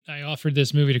I offered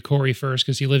this movie to Corey first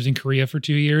because he lived in Korea for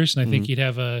 2 years, and I think he'd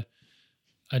have a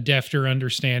defter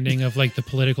understanding of like the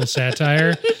political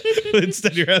satire.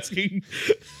 Instead, you're asking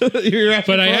for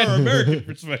our American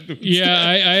perspective. Yeah,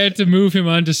 I had to move him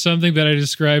onto something that I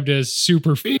described as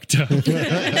super fucked up.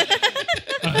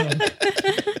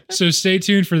 So stay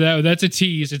tuned for that. That's a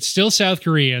tease. It's still South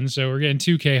Korean, so we're getting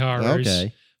 2K horrors.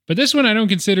 Okay. But this one I don't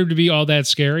consider to be all that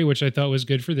scary, which I thought was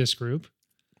good for this group.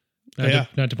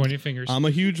 Not to point any fingers. I'm a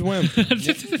huge wimp.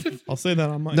 I'll say that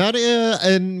on mine.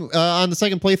 On the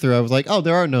second playthrough, I was like, oh,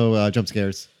 there are no jump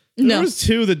scares. There was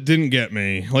two that didn't get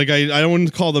me. Like I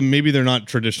wouldn't call them. Maybe they're not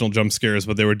traditional jump scares,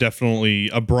 but they were definitely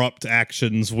abrupt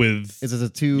actions with. Is it the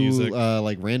two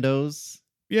like randos?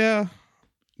 Yeah,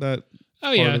 that.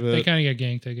 Oh yeah, they kind of get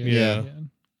ganked. I guess. Yeah.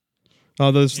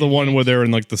 Oh, there's the one where they're in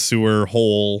like the sewer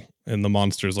hole and the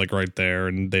monster's like right there,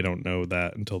 and they don't know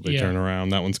that until they turn around.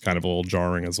 That one's kind of a little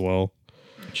jarring as well.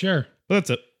 Sure, but that's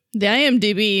it. The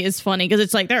IMDb is funny because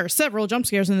it's like there are several jump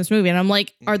scares in this movie, and I'm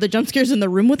like, are the jump scares in the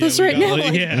room with us right now?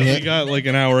 We got like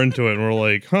an hour into it, and we're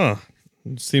like, huh.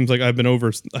 It seems like I've been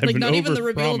over. Not even the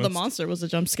reveal of the monster was a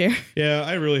jump scare. Yeah,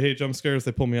 I really hate jump scares.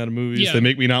 They pull me out of movies. Yeah. They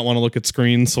make me not want to look at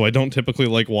screens, so I don't typically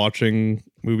like watching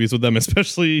movies with them,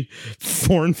 especially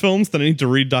foreign films that I need to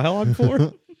read dialogue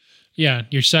for. Yeah,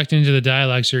 you're sucked into the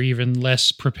dialogue, so you're even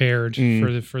less prepared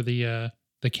for the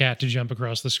cat to jump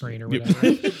across the screen or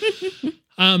whatever.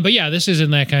 But yeah, this isn't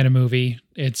that kind of movie.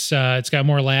 It's got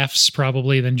more laughs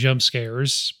probably than jump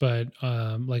scares, but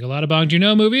like a lot of Bong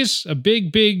Joon-ho movies, a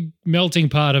big melting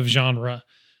pot of genre.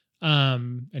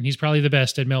 And he's probably the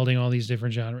best at melding all these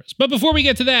different genres. But before we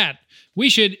get to that, we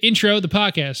should intro the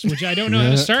podcast, which I don't know how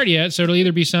to start yet. So it'll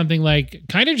either be something like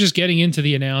kind of just getting into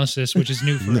the analysis, which is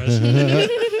new for us.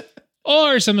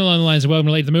 Or something along the lines of Welcome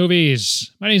to Late the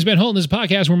Movies. My name is Ben Holt, and this is a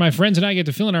podcast where my friends and I get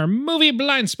to fill in our movie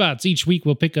blind spots. Each week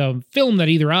we'll pick a film that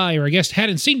either I or a guest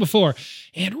hadn't seen before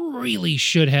and really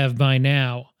should have by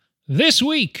now. This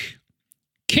week,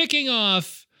 kicking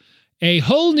off a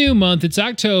whole new month. It's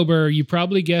October. You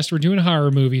probably guessed we're doing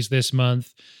horror movies this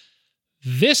month.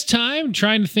 This time,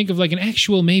 trying to think of like an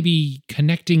actual maybe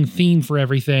connecting theme for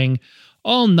everything.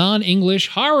 All non-English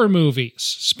horror movies.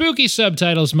 Spooky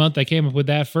Subtitles Month. I came up with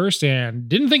that first and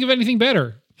didn't think of anything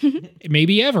better.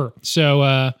 Maybe ever.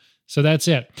 So that's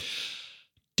it.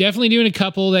 Definitely doing a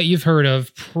couple that you've heard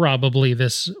of probably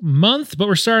this month, but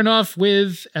we're starting off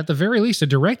with, at the very least, a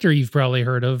director you've probably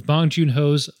heard of, Bong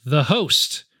Joon-ho's The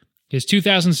Host, his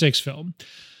 2006 film.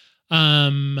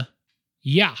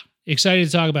 Yeah, excited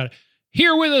to talk about it.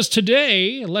 Here with us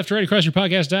today, left to right across your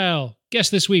podcast dial,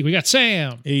 guest this week, we got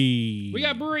Sam. Hey. We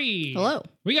got Bree. Hello.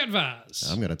 We got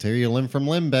Vaz. I'm going to tear you limb from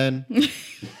limb, Ben.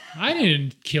 I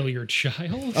didn't kill your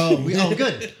child. Oh,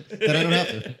 good. Then I don't have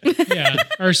to. Yeah.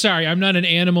 Or sorry, I'm not an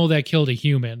animal that killed a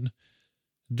human.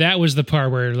 That was the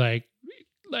part where like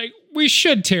we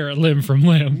should tear it limb from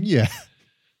limb. Yeah.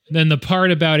 Then the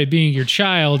part about it being your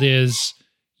child is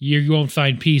you won't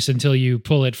find peace until you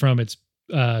pull it from its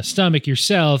stomach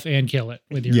yourself and kill it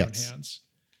with your own hands.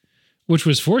 Which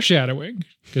was foreshadowing,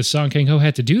 because Song Kang-ho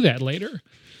had to do that later.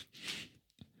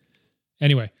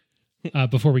 Anyway,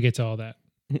 before we get to all that,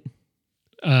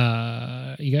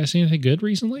 you guys see anything good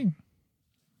recently?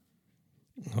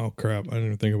 Oh, crap. I didn't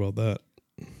even think about that.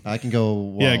 I can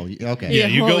go. Okay. Yeah,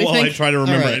 you go while I try to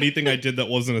remember right. anything I did that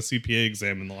wasn't a CPA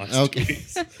exam in the last 2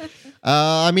 weeks.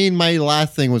 I mean, my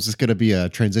last thing was just going to be a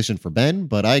transition for Ben,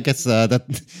 but I guess that.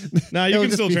 No, you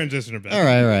can still transition to Ben. All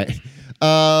right.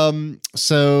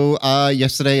 So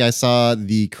yesterday I saw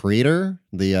The Creator,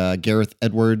 the Gareth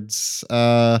Edwards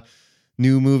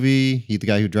new movie. He's the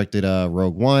guy who directed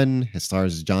Rogue One. It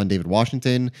stars John David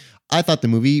Washington. I thought the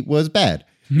movie was bad.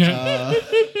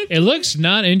 It looks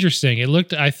not interesting.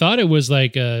 I thought it was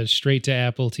like a straight to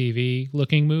Apple TV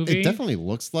looking movie. It definitely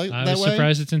looks like that way. I was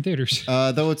surprised it's in theaters.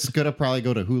 Though it's gonna probably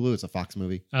go to Hulu. It's a Fox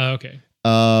movie. Oh, okay.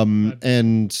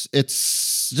 And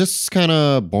it's just kind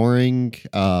of boring.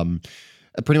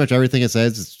 Pretty much everything it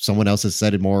says, someone else has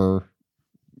said it more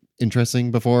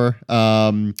interesting before.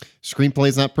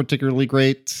 Screenplay's not particularly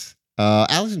great.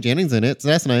 Allison Janning's in it, so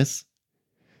that's nice.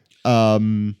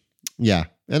 Yeah,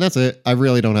 and that's it. I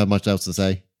really don't have much else to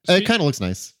say. It kind of looks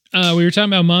nice. We were talking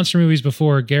about monster movies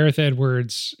before. Gareth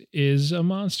Edwards is a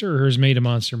monster or has made a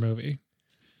monster movie?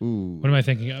 Ooh. What am I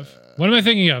thinking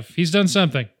of? He's done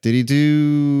something. Did he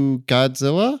do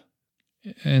Godzilla?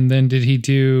 And then did he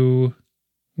do...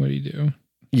 What did he do?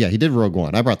 Yeah, he did Rogue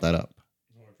One. I brought that up.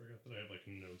 Oh, I forgot that I have like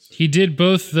notes. He did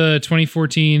both the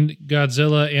 2014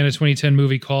 Godzilla and a 2010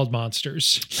 movie called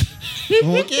Monsters.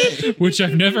 Okay. Which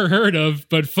I've never heard of,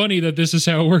 but funny that this is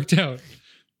how it worked out.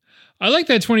 I like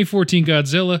that 2014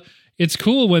 Godzilla. It's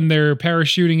cool when they're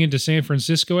parachuting into San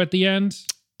Francisco at the end.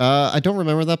 I don't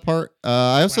remember that part.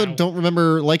 I also don't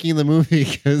remember liking the movie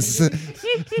because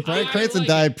Bryan Cranston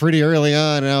died pretty early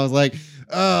on, and I was like,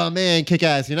 "Oh man, kick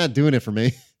ass! You're not doing it for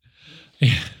me."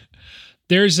 Yeah.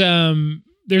 There's a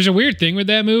weird thing with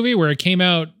that movie where it came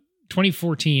out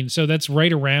 2014, so that's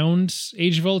right around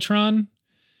Age of Ultron,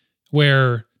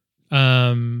 where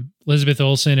Elizabeth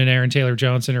Olsen and Aaron Taylor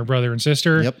Johnson are brother and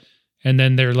sister. Yep. And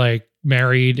then they're like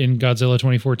married in Godzilla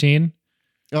 2014.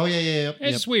 Oh yeah.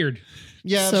 It's weird.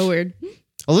 Yeah, So weird.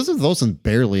 Elizabeth Olsen's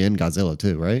barely in Godzilla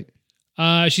too, right?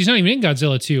 She's not even in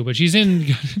Godzilla 2, but she's in.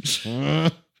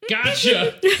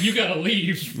 Gotcha. You gotta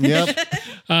leave. Yep.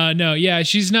 No, yeah,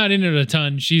 she's not in it a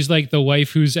ton. She's like the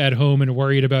wife who's at home and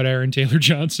worried about Aaron Taylor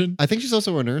Johnson. I think she's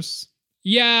also a nurse.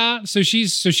 Yeah, so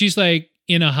she's like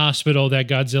in a hospital that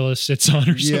Godzilla sits on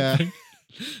or something.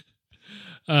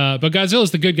 But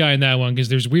Godzilla's the good guy in that one because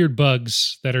there's weird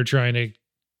bugs that are trying to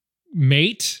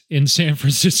mate in San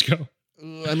Francisco.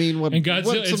 I mean, And Godzilla-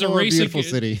 what's it's a a more race beautiful ag-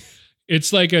 city?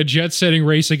 It's like a jet-setting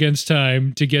race against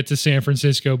time to get to San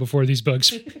Francisco before these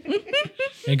bugs.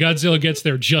 And Godzilla gets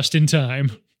there just in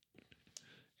time.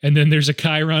 And then there's a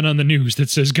chyron on the news that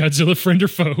says Godzilla friend or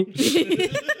foe.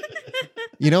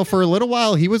 You know, for a little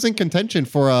while, he was in contention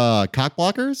for cock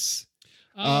blockers.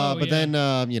 But yeah.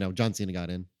 then, John Cena got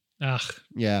in. Ugh,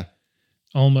 Yeah.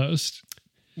 almost.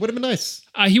 Would have been nice.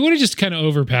 He would have just kind of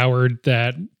overpowered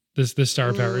that the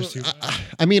star power is too.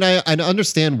 I mean, I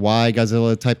understand why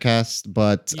Godzilla typecast,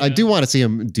 but I Yeah. do want to see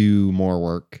him do more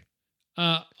work.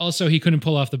 Also, he couldn't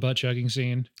pull off the butt chugging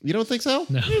scene. You don't think so?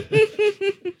 No,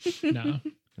 no,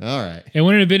 All right. it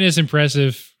wouldn't have been as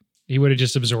impressive. He would have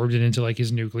just absorbed it into like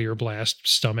his nuclear blast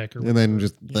stomach, or And then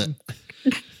whatever.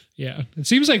 Yeah. It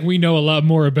seems like we know a lot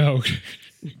more about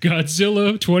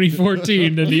Godzilla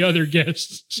 2014 than the other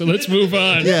guests. So let's move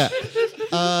on. yeah.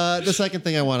 The second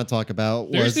thing I want to talk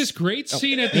about There's was this great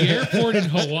scene at the airport in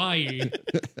Hawaii.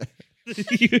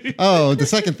 the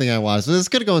second thing I wanted. So this is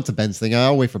gonna go into Ben's thing.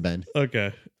 I'll wait for Ben.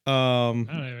 Okay. I don't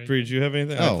have anything. Bree, do you have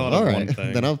anything? Oh, I thought all of right. one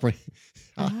thing. Then I'll bring.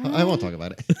 I won't talk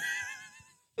about it.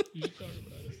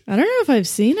 I don't know if I've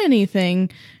seen anything.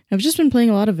 I've just been playing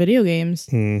a lot of video games.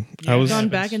 I was Gone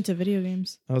back into video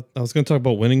games. I was going to talk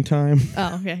about Winning Time.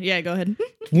 Oh, okay. Yeah, go ahead.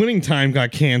 Winning Time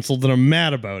got canceled, and I'm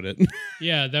mad about it.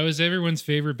 Yeah, that was everyone's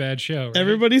favorite bad show. Right?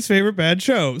 Everybody's favorite bad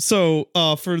show. So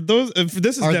for those,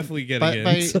 this is definitely getting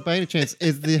in. By any chance,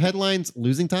 is the headlines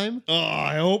losing time? Oh,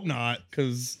 I hope not,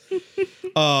 because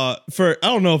I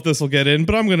don't know if this will get in,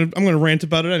 but I'm gonna rant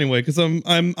about it anyway because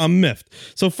I'm miffed.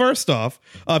 So first off,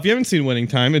 if you haven't seen Winning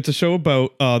Time, it's a show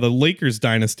about the Lakers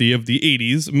dynasty of the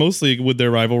 80s, mostly with their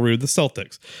rivalry with the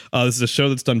Celtics. This is a show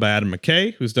that's done by Adam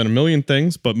McKay, who's done a million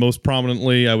things, but most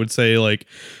prominently, I would say like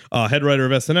head writer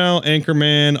of SNL,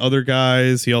 Anchorman, other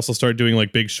guys. He also started doing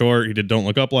like Big Short. He did Don't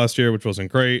Look Up last year, which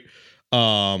wasn't great.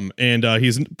 And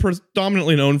he's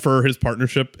predominantly known for his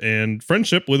partnership and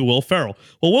friendship with Will Ferrell.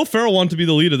 Well, Will Ferrell wanted to be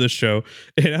the lead of this show,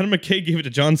 and Adam McKay gave it to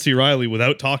John C. Reilly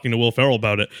without talking to Will Ferrell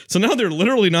about it. So now they're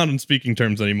literally not on speaking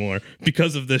terms anymore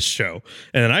because of this show.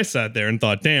 And then I sat there and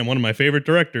thought, damn, one of my favorite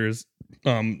directors,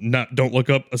 not Don't Look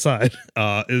Up aside,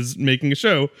 is making a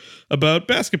show about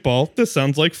basketball. This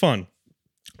sounds like fun.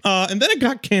 And then it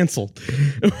got canceled,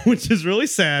 which is really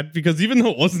sad because even though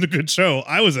it wasn't a good show,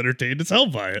 I was entertained as hell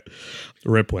by it.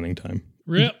 Rip Winning Time.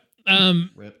 Rip.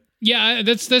 Rip. Yeah,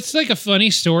 that's like a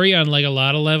funny story on like a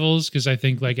lot of levels because I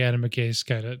think like Adam McKay's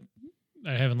kind of,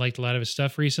 I haven't liked a lot of his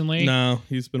stuff recently. No,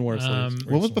 he's been worse.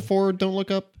 What was before Don't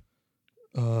Look Up?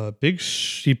 I think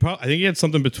he had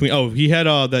something between. Oh, he had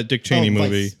that Dick Cheney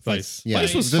movie, Vice. Yeah,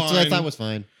 Vice was That's what I fine. thought was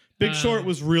fine. Big Short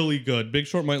was really good. Big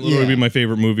Short might literally be my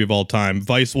favorite movie of all time.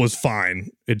 Vice was fine.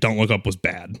 It Don't Look Up was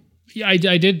bad. Yeah, I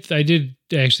did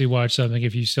actually watch something.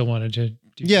 If you still wanted to, do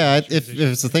Yeah, if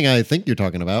it's the thing I think you're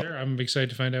talking about. sure, I'm excited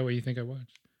to find out what you think I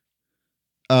watched.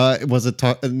 Was it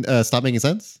Stop Making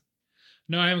Sense?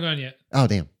 No, I haven't gone yet. Oh,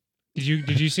 damn.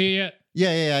 Did you see it yet?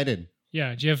 Yeah, I did.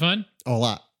 Yeah, did you have fun? A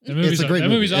lot. That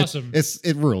movie's awesome.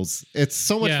 It rules. It's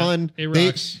so much Yeah, fun. it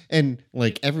rocks. And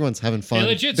like everyone's having fun. It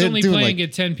legit's They're only doing, playing like,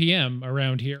 at 10 p.m.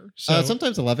 around here. So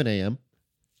sometimes 11 a.m.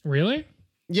 really,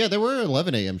 Yeah, there were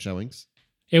 11 a.m. showings.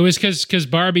 it was because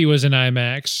Barbie was in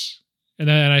IMAX, and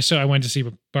then I went to see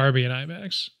Barbie in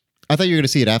IMAX. I thought you were going to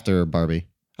see it after Barbie.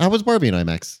 How was Barbie in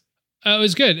IMAX? It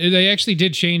was good. They actually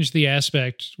did change the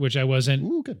aspect, which I wasn't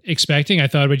Ooh, good. expecting. I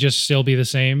thought it would just still be the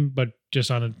same, but just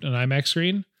on an IMAX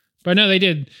screen. But no, they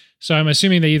did. So I'm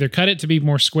assuming they either cut it to be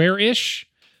more square-ish,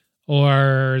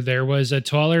 or there was a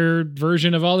taller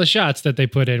version of all the shots that they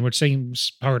put in, which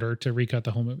seems harder to recut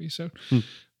the whole movie. So,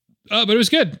 but it was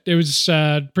good. It was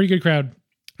a pretty good crowd.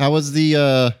 How was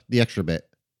the extra bit?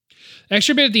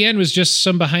 Extra bit at the end was just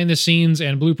some behind the scenes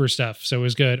and blooper stuff, so it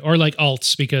was good. Or like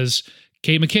alts, because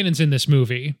Kate McKinnon's in this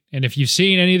movie, and if you've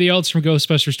seen any of the alts from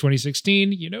Ghostbusters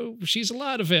 2016, you know she's a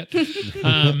lot of it.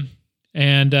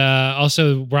 And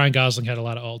also Ryan Gosling had a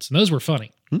lot of alts, and those were funny.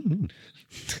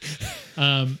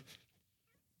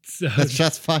 So, That's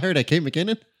shots fired at Kate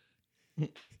McKinnon.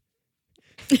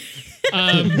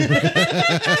 I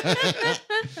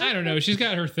don't know. She's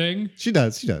got her thing. She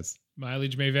does.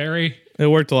 Mileage may vary. It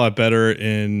worked a lot better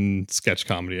in sketch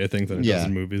comedy, I think, than it does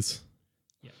in movies.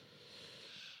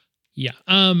 Yeah.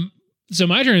 So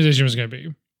my transition was going to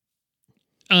be,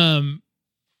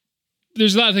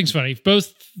 there's a lot of things funny.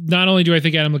 Both, not only do I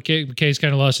think Adam McKay's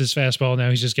kind of lost his fastball, now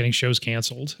he's just getting shows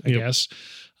canceled, I guess.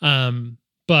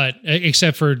 But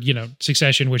except for,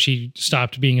 Succession, which he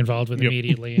stopped being involved with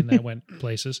immediately, and that went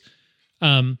places.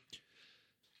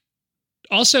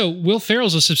 Also, Will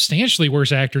Ferrell's a substantially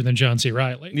worse actor than John C.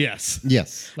 Reilly. Yes.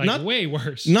 Like, way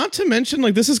worse. Not to mention,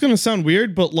 like, this is going to sound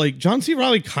weird, but, like, John C.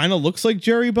 Reilly kind of looks like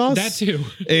Jerry Buss. That too.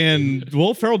 And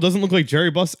Will Ferrell doesn't look like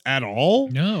Jerry Buss at all.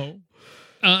 No.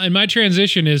 And my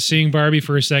transition is seeing Barbie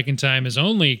for a second time has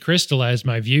only crystallized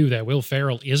my view that Will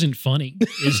Ferrell isn't funny,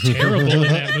 is terrible in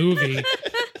that movie.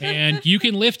 And you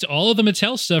can lift all of the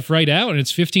Mattel stuff right out, and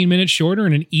it's 15 minutes shorter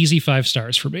and an easy 5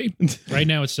 stars for me. Right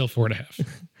now, it's still 4.5.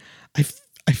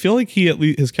 I feel like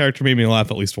his character made me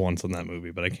laugh at least once in that movie,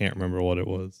 but I can't remember what it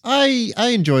was. I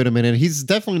enjoyed him in it. He's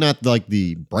definitely not like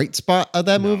the bright spot of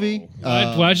that movie.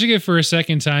 Watching it for a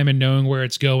second time and knowing where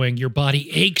it's going, your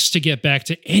body aches to get back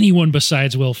to anyone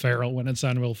besides Will Ferrell when it's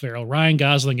on Will Ferrell. Ryan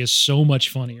Gosling is so much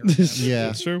funnier. Yeah,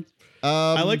 that's true.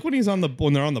 I like when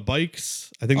when they're on the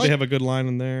bikes. I think they have a good line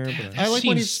in there. But I like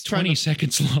when he's 20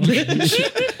 seconds long.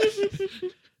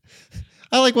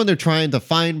 I like when they're trying to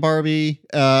find Barbie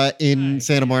in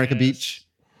Santa Monica Beach.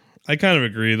 I kind of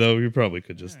agree, though. You probably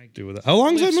could just do with it. How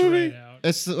long is that movie? Right out.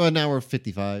 It's an hour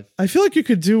 55. I feel like you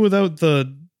could do without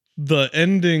the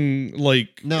ending.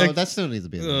 Like that still needs to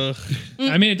be.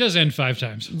 I mean, it does end 5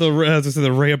 times. As I said,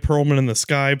 the Rhea Perlman in the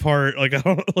sky part. Like, I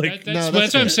don't like. That's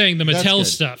what I'm saying. The Mattel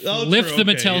stuff. Oh, Lift true.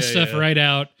 the Mattel stuff right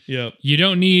out. Yep. You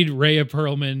don't need Rhea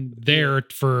Perlman there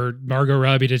for Margot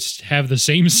Robbie to have the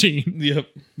same scene. Yep.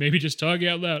 Maybe just talking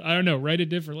out loud. I don't know. Write it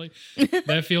differently.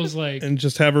 That feels like. And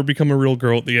just have her become a real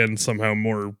girl at the end somehow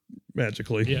more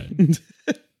magically. Yeah. I don't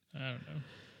know.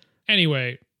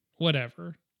 Anyway,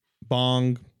 whatever.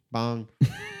 Bong. We've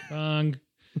been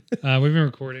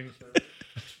recording for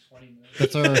 20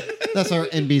 minutes. That's our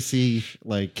NBC.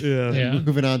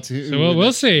 Moving on to. So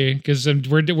we'll see, because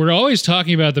we're always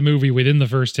talking about the movie within the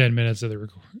first 10 minutes of the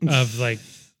record of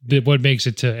what makes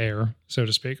it to air, so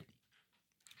to speak.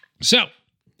 So,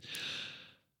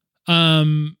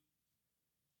 I've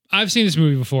seen this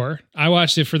movie before. I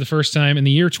watched it for the first time in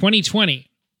the year 2020.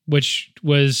 Which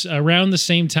was around the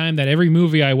same time that every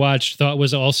movie I watched thought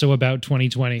was also about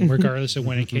 2020, regardless of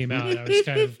when it came out. I was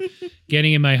kind of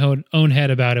getting in my own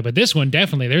head about it. But this one,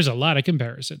 definitely, there's a lot of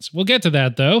comparisons. We'll get to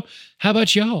that, though. How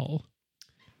about y'all?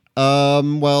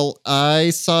 Well, I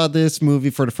saw this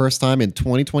movie for the first time in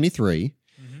 2023.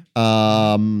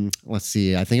 Let's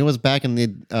see. I think it was back in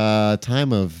the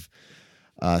time of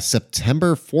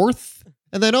September 4th.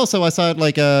 And then also I saw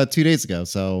it 2 days ago.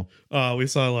 So we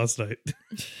saw it last night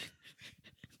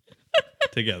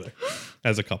together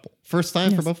as a couple. First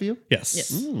time for both of you?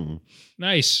 Yes.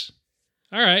 Nice.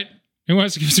 All right. Who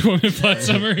wants to give us a 1 minute plot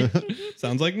summary?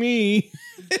 Sounds like me.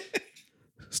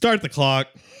 Start the clock.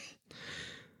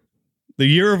 The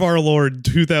year of our Lord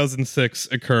 2006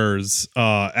 occurs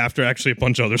after actually a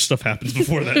bunch of other stuff happens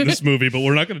before that in this movie, but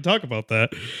we're not going to talk about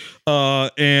that.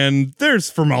 And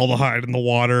there's formaldehyde in the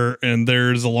water, and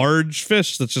there's a large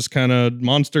fish that's just kind of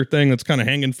monster thing that's kind of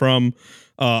hanging from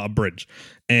a bridge.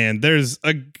 And there's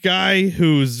a guy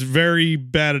who's very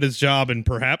bad at his job and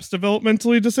perhaps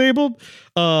developmentally disabled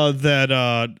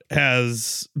that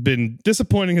has been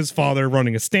disappointing his father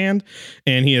running a stand.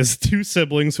 And he has 2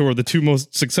 siblings who are the 2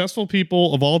 most successful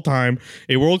people of all time,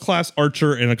 a world-class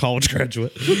archer and a college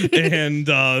graduate. And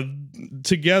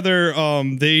together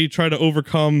they try to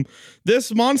overcome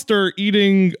this monster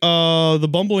eating the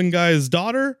bumbling guy's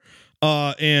daughter.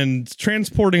 And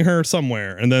transporting her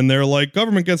somewhere. And then they're like,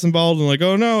 government gets involved and like,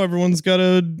 oh no, everyone's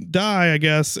gotta die, I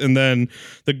guess. And then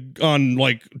on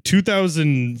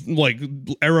 2000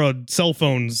 era cell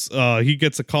phones, he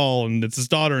gets a call and it's his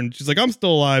daughter and she's like, I'm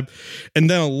still alive. And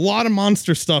then a lot of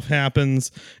monster stuff happens.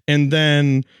 And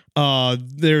then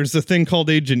there's a thing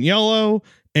called Agent Yellow.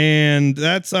 And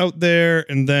that's out there.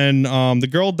 And then the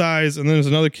girl dies. And then there's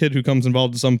another kid who comes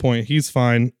involved at some point. He's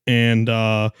fine. And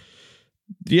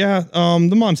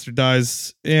the monster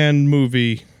dies and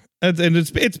movie. And it's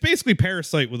basically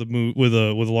Parasite with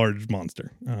a large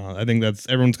monster. I think that's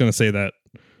everyone's going to say that.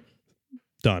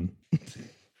 Done.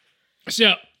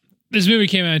 So this movie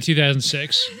came out in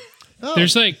 2006. Oh.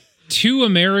 There's like 2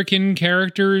 American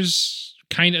characters,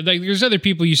 kind of like there's other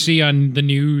people you see on the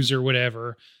news or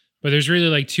whatever, but there's really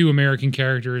like 2 American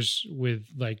characters with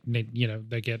like, you know,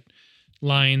 they get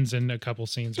lines and a couple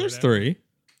scenes. There's or whatever. 3.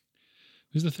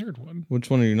 Who's the third one? Which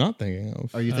one are you not thinking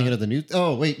of? Are you thinking of the new?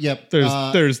 Oh wait, yep.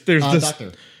 There's this.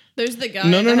 Doctor. There's the guy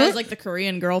No, that no. has like the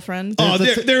Korean girlfriend. Oh,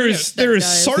 there is that guy.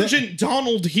 Sergeant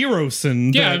Donald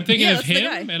Heroson. Yeah, I'm thinking Yeah, of that's the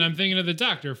him, guy. and I'm thinking of the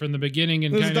doctor from the beginning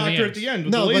and There's kind a of doctor at the end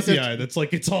with No, the but lazy there's- eye. That's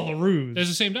like it's all a ruse. There's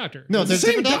the same doctor. No, It's there's the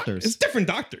same different doc- doctors. It's different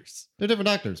doctors. They're different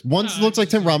doctors. One Oh, looks like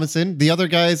Tim Robinson. The other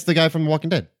guy's the guy from The Walking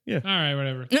Dead. All right,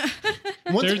 whatever.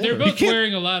 One's They're older. both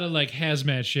wearing a lot of like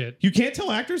hazmat shit. You can't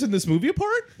tell actors in this movie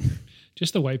apart.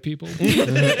 Just the white people.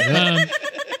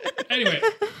 Anyway,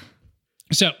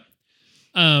 so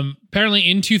apparently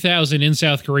in 2000 in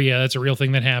South Korea, that's a real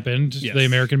thing that happened. Yes. The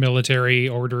American military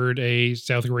ordered a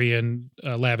South Korean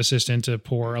lab assistant to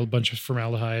pour a bunch of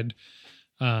formaldehyde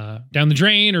down the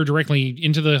drain or directly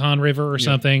into the Han River or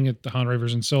something. The Han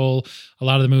River's in Seoul. A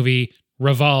lot of the movie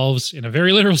revolves in a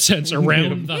very literal sense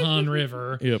around the Han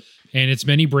River Yep. and its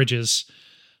many bridges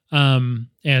and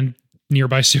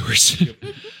nearby sewers.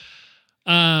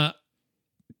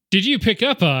 Did you pick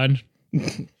up on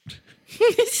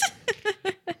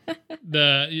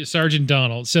the Sergeant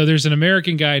Donald? So there's an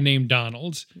American guy named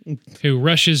Donald who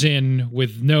rushes in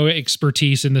with no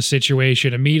expertise in the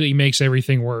situation, immediately makes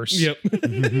everything worse. Yep.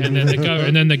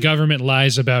 And then the government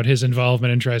lies about his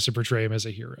involvement and tries to portray him as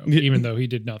a hero, even though he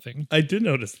did nothing. I did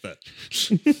notice that.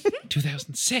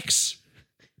 2006.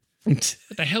 What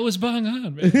the hell was Bong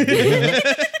on, man?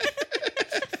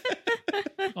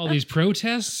 All these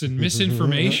protests and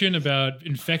misinformation about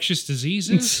infectious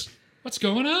diseases. What's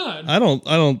going on?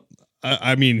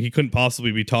 I mean, he couldn't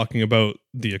possibly be talking about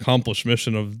the accomplished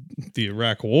mission of the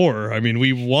Iraq War. I mean,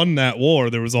 we won that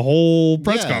war. There was a whole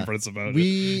press conference about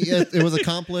it. It was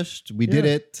accomplished. We did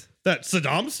it. That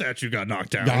Saddam statue got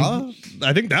knocked down. Yeah.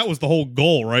 I think that was the whole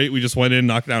goal, right? We just went in,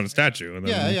 knocked down a statue. And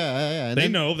then Yeah. And They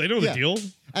then- know the deal.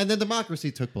 And then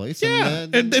democracy took place. Yeah.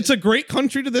 And, And it's a great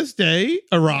country to this day,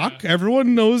 Iraq.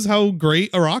 Everyone knows how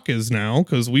great Iraq is now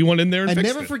because we went in there and fixed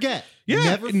never it. forget.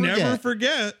 Yeah, Never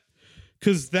forget.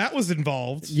 because that was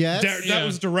involved. Yes. That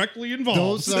was directly involved.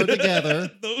 Those are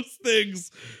together. Those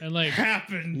things And like,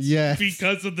 happened Yes.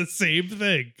 because of the same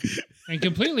thing. and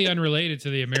completely unrelated to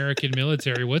the American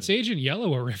military. What's Agent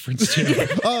Yellow a reference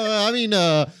to? Oh, I mean,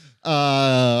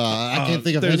 I can't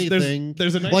think of anything.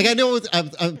 There's a like I know,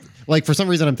 I'm like for some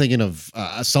reason I'm thinking of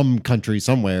some country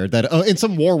somewhere that in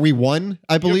some war we won,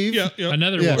 I believe. Yeah.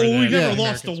 Another Yeah. war. Well, we that never Americans-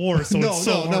 lost a war, so No, it's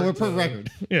so no, hard we're per to-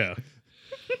 record. Yeah.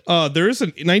 There is a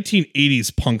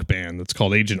 1980s punk band that's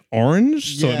called Agent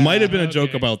Orange, so it Yeah, might have been a joke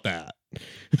okay. about that.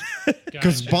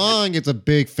 Because Gotcha. Bong is a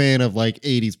big fan of like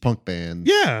 80s punk bands.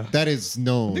 Yeah. That is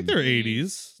known. I think they're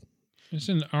 80s. There's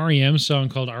an REM song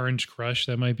called Orange Crush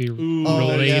that might be Ooh, Oh,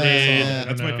 related. yeah, I yeah. don't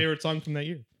That's my know. favorite song from that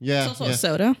year. Yeah. It's also yeah. a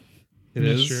soda. It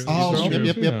That's is. true. Oh, These are yep, true,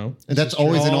 yep. you know. And that's It's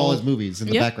always in all- all his movies in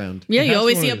the Yeah. background. Yeah, you That's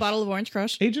always what see it a is. bottle of Orange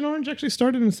Crush. Agent Orange actually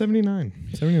started in 79.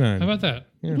 79. How about that?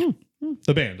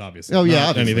 The band, obviously. Oh, yeah, Not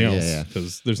obviously, anything yeah, else. yeah.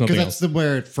 Because there's Because nothing that's else.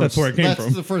 where it first. That's where it came that's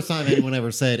from. the first time anyone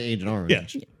ever said Agent Orange.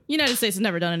 Yeah. United States has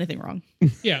never done anything wrong.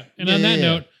 Yeah. And Yeah, on that yeah, yeah.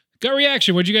 note, gut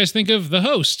reaction. What'd you guys think of The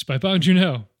Host by Bong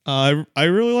Joon-ho? I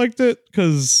really liked it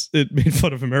because it made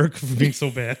fun of America for being so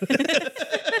bad.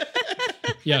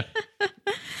 Yeah.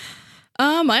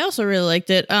 I also really liked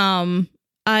it.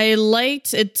 I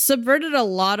liked it subverted a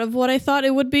lot of what I thought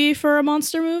it would be for a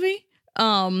monster movie.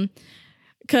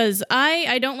 Because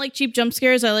I don't like cheap jump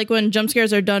scares. I like when jump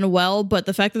scares are done well, but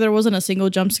the fact that there wasn't a single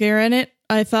jump scare in it,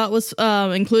 I thought was,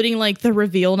 including like the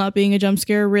reveal not being a jump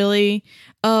scare, really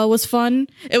was fun.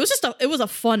 It was just it was a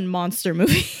fun monster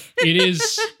movie.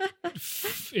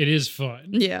 It is fun.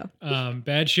 Yeah.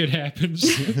 Bad shit happens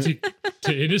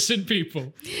to innocent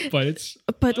people, but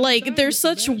But like there's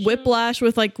such whiplash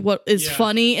with like what is Yeah.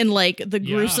 funny and like the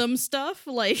Yeah. gruesome stuff.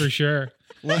 Like for sure.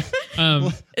 Like,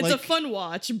 it's like- a fun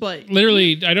watch, but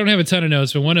Literally, I don't have a ton of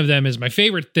notes, but one of them is my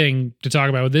favorite thing to talk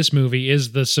about with this movie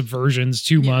is the subversions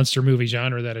to monster movie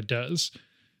genre that it does.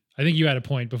 I think you had a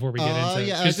point before we get into it.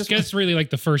 yeah, I Because just- that's really like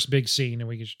the first big scene, and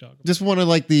we should talk about. just one of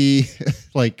like the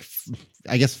like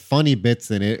I guess funny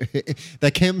bits in it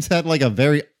that Kim's had like a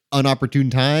very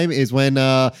unopportune time is when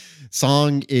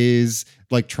Song is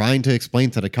like trying to explain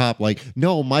to the cop, like,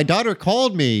 no, my daughter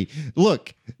called me.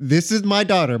 Look, this is my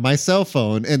daughter, my cell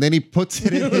phone. And then he puts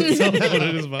it in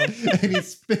his mouth and he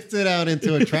spits it out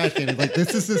into a trash can. He's like,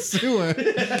 this is a sewer.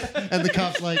 And the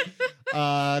cop's like,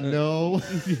 no.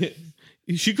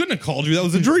 She couldn't have called you. That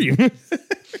was a dream.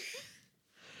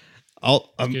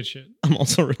 Good shit. I'm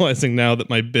also realizing now that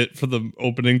my bit for the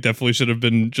opening definitely should have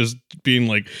been just being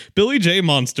like, Billy J.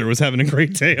 Monster was having a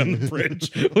great day on the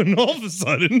bridge when all of a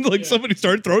sudden, like, somebody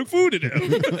started throwing food at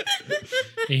him.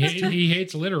 He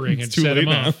hates littering and too set him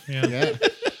late now. off.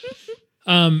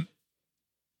 Yeah.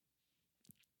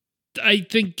 I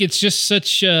think it's just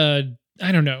such I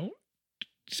don't know.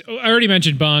 I already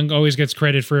mentioned Bong always gets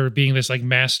credit for being this like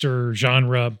master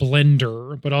genre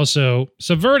blender, but also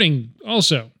subverting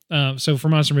also. So for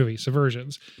monster movies,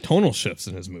 subversions. Tonal shifts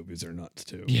in his movies are nuts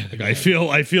too. Yeah, like, I feel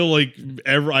like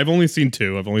I've only seen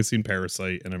two. I've only seen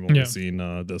Parasite and I've only seen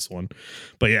this one.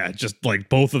 But yeah, just like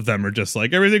both of them are just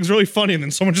like everything's really funny and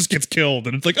then someone just gets killed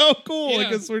and it's like, oh cool, I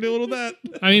guess we're dealing with that.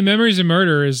 I mean, Memories of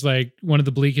Murder is like one of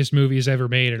the bleakest movies ever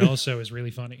made and also is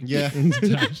really funny. Yeah.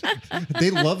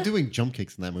 They love doing jump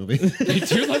kicks in that movie. They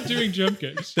do love doing jump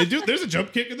kicks. They do. There's a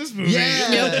jump kick in this movie.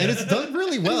 Yeah. And it's done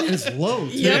really well. And it's low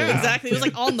too. Yeah, exactly. It was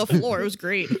like on the floor. It was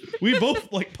great. We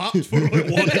both like popped for like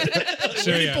what? So,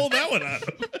 Where did you pull that one out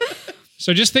of?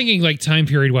 So just thinking like time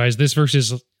period wise, this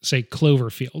versus say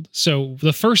Cloverfield. So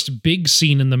the first big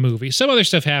scene in the movie, some other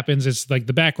stuff happens. It's like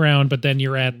the background, but then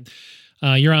you're on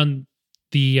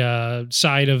the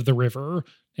side of the river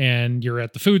and you're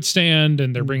at the food stand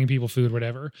and they're bringing people food,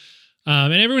 whatever.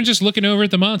 And everyone's just looking over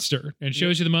at the monster and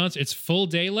shows you the monster. It's full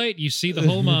daylight. You see the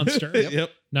whole monster.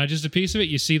 Yep. Not just a piece of it.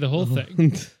 You see the whole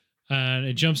thing. And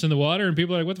it jumps in the water and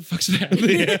people are like, what the fuck's that?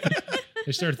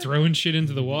 They start throwing shit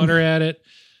into the water at it.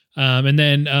 And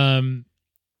then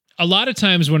a lot of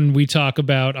times when we talk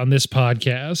about on this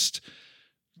podcast,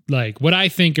 like what I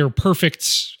think are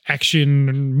perfect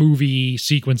action movie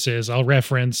sequences, I'll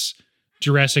reference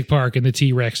Jurassic Park and the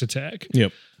T-Rex attack.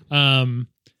 Yep.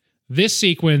 This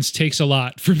sequence takes a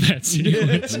lot from that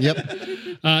sequence. Yep.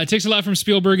 It takes a lot from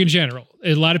Spielberg in general.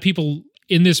 A lot of people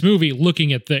in this movie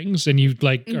looking at things and you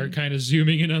like are kind of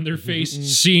zooming in on their face,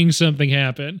 seeing something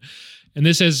happen. And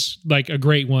this has like a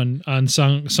great one on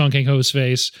Song Kang-ho's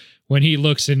face when he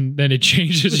looks and then it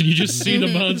changes and you just see the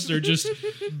monster just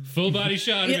full body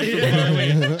shot of it from far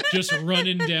away, just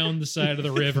running down the side of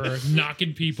the river,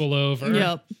 knocking people over.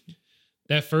 Yep.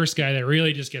 That first guy that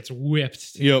really just gets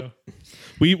whipped. Too. Yep.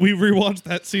 We rewatched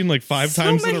that scene like 5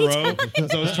 times in a many row.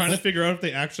 So I was trying to figure out if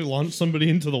they actually launched somebody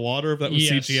into the water, if that was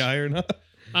CGI or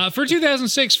not. For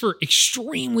 2006, for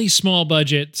extremely small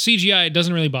budget, CGI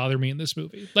doesn't really bother me in this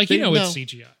movie. Like, it's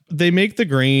CGI. They make the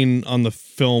grain on the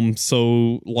film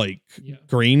so like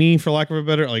grainy, for lack of a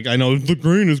better. Like I know the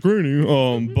grain is grainy,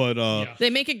 but they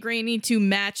make it grainy to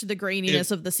match the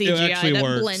graininess of the CGI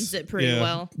that blends it pretty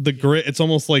well. The grit, it's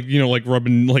almost like like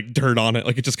rubbing like dirt on it.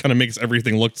 Like it just kind of makes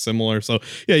everything look similar. So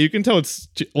yeah, you can tell it's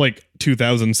like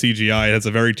 2000 CGI. It has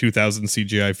a very 2000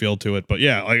 CGI feel to it. But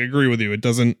yeah, I agree with you. It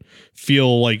doesn't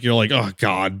feel like you're like, oh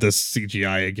god, this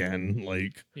CGI again.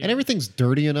 Like and everything's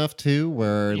dirty enough too,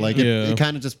 where like it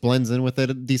kind of just blends in with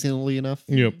it decently enough.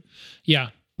 Yep. Yeah.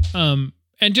 And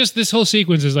just this whole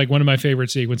sequence is like one of my favorite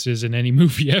sequences in any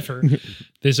movie ever.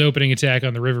 This opening attack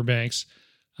on the riverbanks.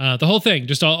 The whole thing,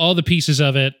 just all the pieces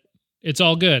of it. It's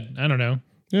all good. I don't know.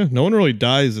 Yeah, no one really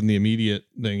dies in the immediate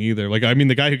thing either. Like, I mean,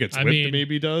 the guy who gets whipped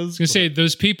maybe does. I was going to say,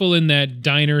 those people in that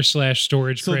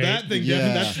diner/storage crate. So that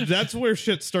thing, that's where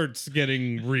shit starts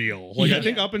getting real. Like, I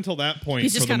think up until that point,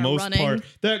 he's for the most part,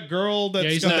 that girl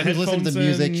that's got the headphones to the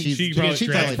music,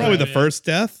 that's probably the first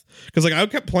death. Because, like, I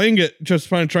kept playing it just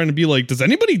trying to be like, does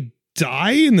anybody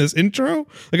die in this intro?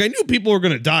 Like, I knew people were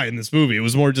going to die in this movie. It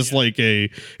was more just like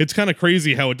it's kind of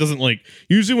crazy how it doesn't like,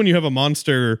 usually when you have a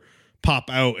monster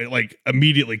pop out, it like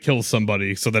immediately kills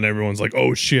somebody, so then everyone's like,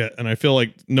 oh shit. And I feel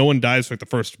like no one dies for like the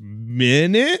first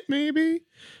minute, maybe.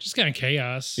 Just kind of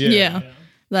chaos. Yeah.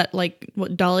 That like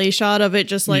dolly shot of it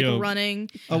just like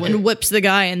running and whips the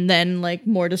guy, and then like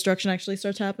more destruction actually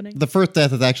starts happening. The first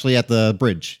death is actually at the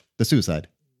bridge, the suicide.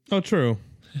 Oh, true.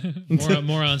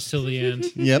 Morons till the end.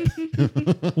 Yep.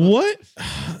 What?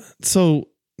 So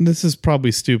this is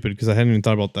probably stupid because I hadn't even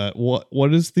thought about that.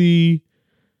 What is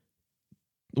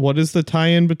the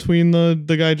tie-in between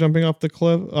the guy jumping off the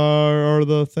cliff or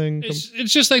the thing?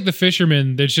 It's just like the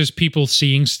fisherman. There's just people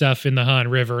seeing stuff in the Han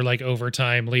River like over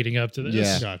time leading up to this.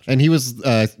 Yeah, gotcha. And he was.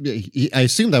 I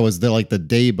assume that was the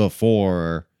day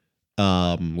before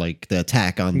like the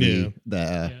attack on the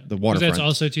waterfront. That's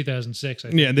also 2006. I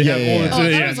think. Yeah, they have. yeah. Oh,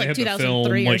 that Yeah, was they like have the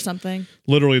 2003 film, or something.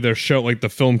 Literally, they're the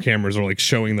film cameras are like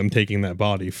showing them taking that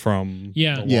body from.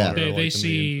 Yeah, the Yeah. water, They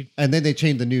see, And then they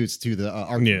changed the news to the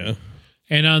arc. Yeah.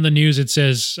 and on the news it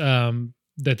says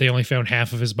that they only found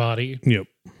half of his body. Yep.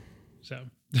 So.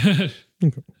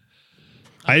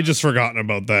 I had just forgotten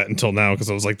about that until now because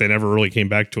I was like, they never really came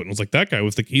back to it. And I was like, that guy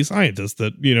was the key scientist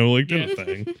that, like, did a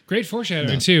thing. Great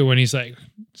foreshadowing too when he's like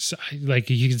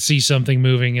you can see something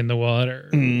moving in the water.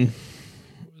 Mm.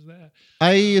 What was that?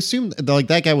 I assume like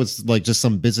that guy was like just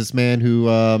some businessman who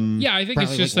Yeah, I think it's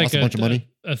probably, just lost like a bunch of money.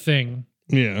 a thing.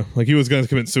 Yeah. Like he was going to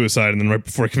commit suicide. And then right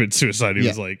before he committed suicide, he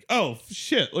Yeah. was like, oh,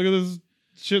 shit, look at this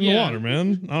shit in the water,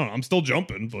 man. I don't know. I'm still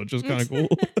jumping, but just kind of cool.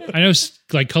 I know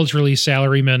like culturally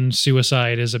salaryman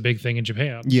suicide is a big thing in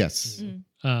Japan. Yes.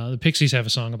 The Pixies have a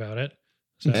song about it.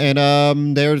 So.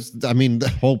 And there's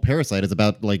the whole Parasite is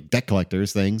about like debt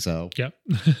collectors thing, so Yep.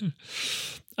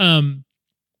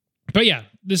 But yeah,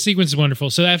 this sequence is wonderful.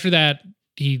 So after that,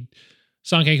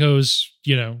 Song Kang-ho's,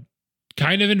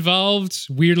 kind of involved.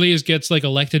 Weirdly, gets like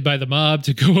elected by the mob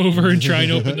to go over and try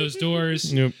and open those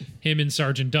doors. Yep. Him and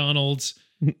Sergeant Donald's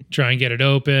try and get it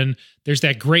open. There's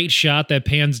that great shot that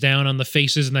pans down on the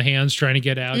faces and the hands trying to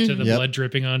get out to the blood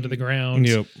dripping onto the ground.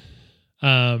 Yep.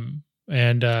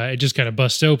 And it just kind of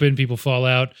busts open. People fall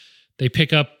out. They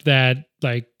pick up that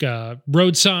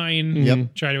road sign,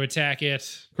 Yep. try to attack it.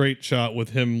 Great shot with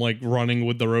him like running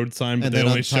with the road sign, but And they then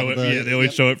only on top show it. of the- They only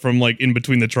show it from like in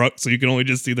between the trucks, so you can only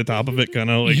just see the top of it, kind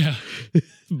of like Yeah.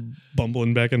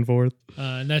 bumbling back and forth.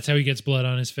 And that's how he gets blood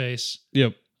on his face.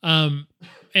 Yep. And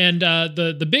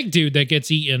the big dude that gets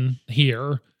eaten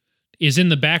here is in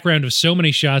the background of so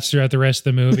many shots throughout the rest of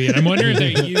the movie. And I'm wondering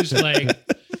if they used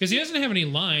because he doesn't have any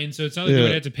lines, so it's not like they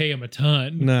would have to pay him a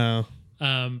ton. No.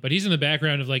 But he's in the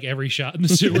background of like every shot in the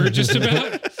sewer, just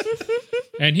about.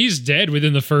 And he's dead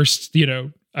within the first,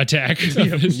 attack.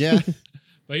 yeah.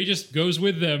 But he just goes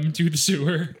with them to the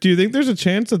sewer. Do you think there's a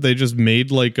chance that they just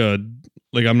made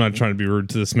I'm not trying to be rude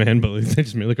to this man, but they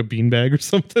just made like a beanbag or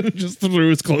something and just threw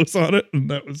his clothes on it, and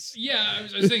that was Yeah, I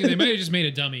was thinking they might have just made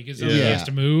a dummy because he Yeah. has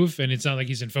to move, and it's not like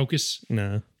he's in focus.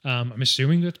 no. I'm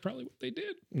assuming that's probably what they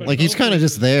did. But Like he's kind of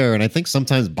just there, and I think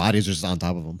sometimes bodies are just on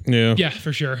top of him. Yeah. Yeah,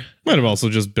 for sure. Might have also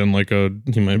just been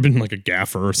he might have been like a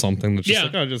gaffer or something that's just Yeah.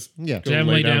 like, oh, just Yeah. go Damn,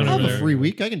 lay lay down I over have there. a free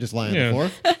week. I can just lie on Yeah. the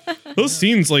floor. Those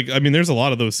scenes, there's a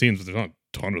lot of those scenes, but there's not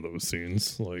a ton of those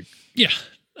scenes. Like, Yeah.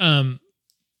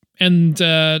 And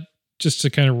just to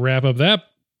kind of wrap up that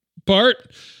part,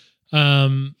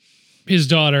 his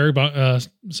daughter,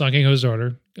 Song Kang-ho's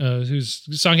daughter, who's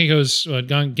Song Kang-ho's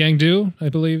Gang-do, I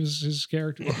believe is his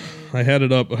character. I had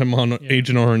it up. I'm on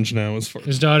Agent Orange now. As far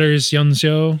His daughter is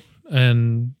Yeon-seo,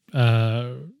 and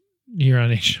you're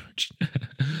on Agent Orange.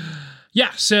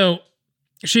 Yeah, so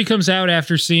she comes out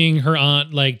after seeing her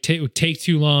aunt take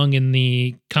too long in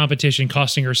the competition,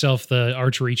 costing herself the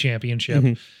archery championship.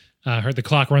 Mhm. The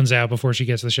clock runs out before she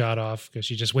gets the shot off because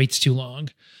she just waits too long.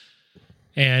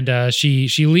 And she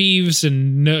leaves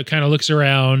and kind of looks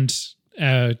around,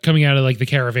 coming out of the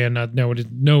caravan, not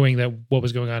knowing that what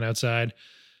was going on outside.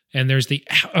 And there's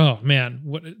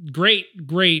what a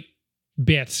great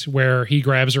bit where he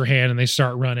grabs her hand and they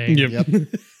start running. Yep.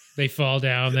 They fall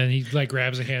down, then he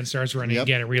grabs a hand, starts running Yep.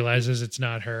 again, and realizes it's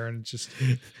not her, and it's just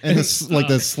And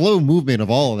the slow movement of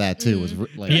all of that too was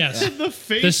yes.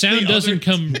 The sound doesn't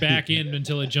come back in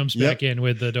until it jumps Yep. back in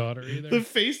with the daughter either. The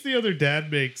face the other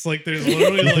dad makes, there's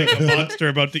literally a monster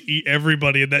about to eat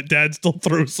everybody, and that dad still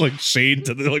throws shade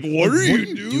to them. What are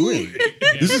you doing?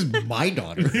 This is my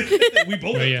daughter. We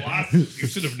both Oh, have yeah. glasses. You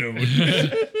should have known.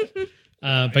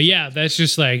 But yeah, that's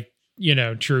just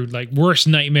true, worst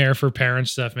nightmare for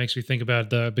parents stuff. Makes me think about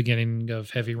the beginning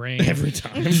of Heavy Rain. Every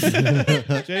time.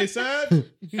 Jason!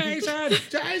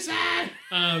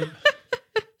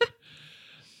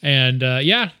 And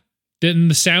then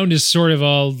the sound is sort of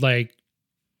all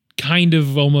kind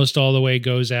of almost all the way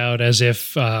goes out as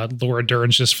if Laura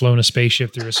Dern's just flown a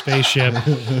spaceship through a spaceship.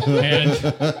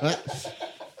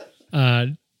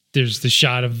 And there's the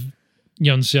shot of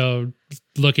Yeon-seo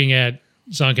looking at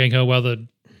Song Kang-ho while the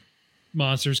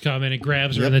monsters come in and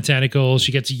grabs her in the tentacles.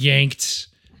 She gets yanked,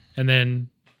 and then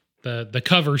the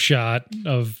cover shot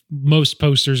of most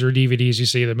posters or DVDs you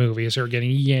see of the movie is her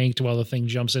getting yanked while the thing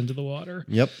jumps into the water.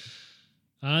 Yep.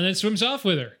 And then swims off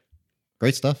with her.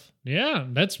 Great stuff. Yeah,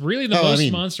 that's really the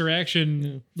most monster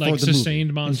action, for the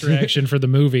sustained monster action for the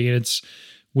movie. And it's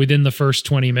within the first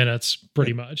 20 minutes,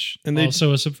 pretty much. And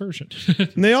also a subversion.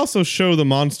 And they also show the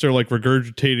monster like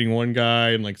regurgitating one guy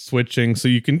and like switching, so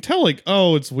you can tell like,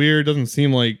 oh, it's weird. Doesn't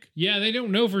seem like. Yeah, they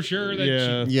don't know for sure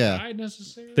that she died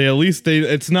necessarily.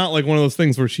 It's not like one of those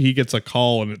things where he gets a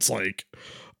call and it's like,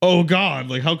 oh God,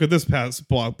 like how could this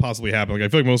possibly happen? Like I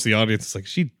feel like most of the audience is like,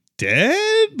 she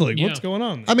dead? Like what's going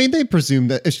on? I mean, they presume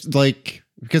that it's like,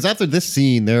 because after this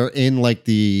scene, they're in like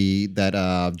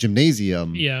that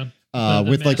gymnasium. Yeah.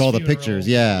 With like all the funeral. pictures,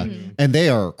 and they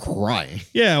are crying.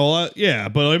 Yeah, well,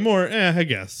 but like more, I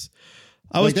guess.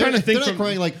 I was trying to think. They're not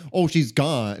crying like, "Oh, she's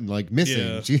gone," like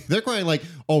missing. Yeah. They're crying like,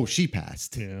 "Oh, she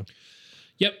passed." Yeah.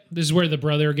 Yep. This is where the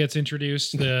brother gets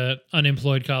introduced, the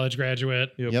unemployed college graduate.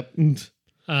 Yep.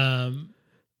 And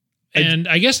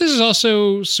I guess this is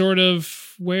also sort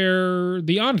of where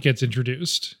the aunt gets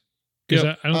introduced.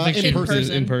 Because I don't think in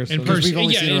person. In We've person.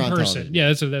 only seen her In on person. television.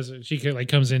 Yeah, that's she like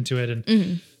comes into it,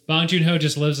 and Bong Joon-ho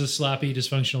just lives a sloppy,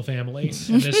 dysfunctional family.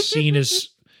 And this scene is,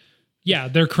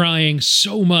 they're crying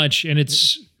so much, and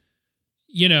it's,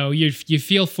 you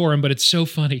feel for him, but it's so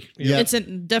funny. Yeah. It's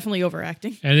definitely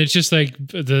overacting. And it's just like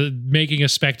the making a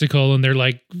spectacle, and they're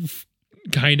like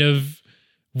kind of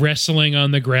wrestling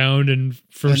on the ground, and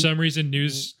for some reason,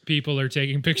 news people are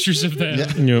taking pictures of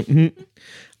them. Yep.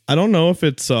 I don't know if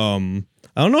it's I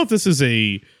don't know if this is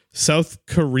a South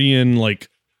Korean like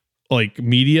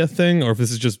media thing, or if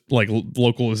this is just like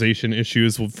localization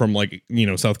issues from like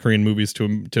South Korean movies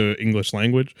to English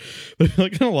language. But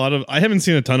like I haven't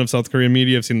seen a ton of South Korean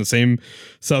media. I've seen the same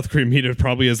South Korean media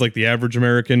probably as like the average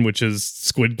American, which is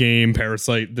Squid Game,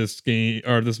 Parasite, this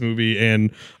movie,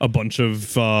 and a bunch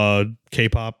of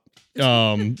K-pop.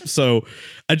 So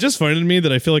I just find it to me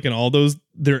that I feel like in all those,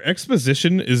 their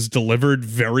exposition is delivered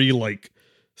very like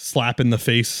slap in the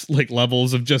face like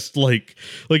levels of just like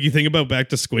you think about back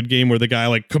to Squid Game where the guy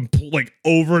like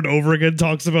over and over again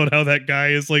talks about how that guy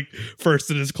is like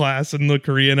first in his class in the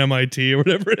Korean MIT or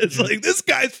whatever it is. Like this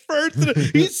guy's first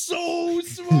he's so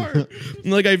smart.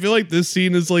 And, like I feel like this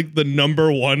scene is like the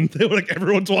number one thing, like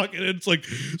everyone's walking in, it's like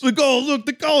oh look,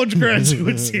 the college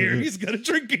graduate's here, he's got a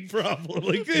drinking problem,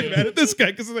 like hey, mad at this guy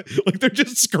because like they're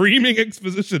just screaming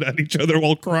exposition at each other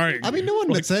while crying. I mean, no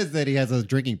one says that he has a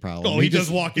drinking problem. Oh, he just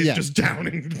walk in just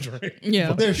downing the drink. Yeah.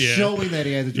 But they're showing that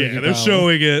he has a drinking problem. Yeah, they're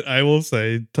showing it. I will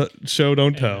say, show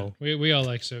don't tell. We all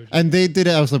like soju. And they did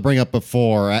also bring up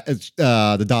before,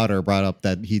 the daughter brought up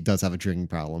that he does have a drinking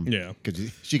problem. Yeah.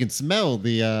 Because she can smell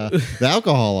the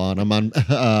alcohol on him on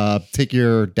take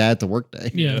your dad to work day.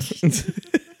 Yeah.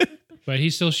 But he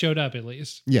still showed up at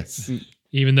least. Yes.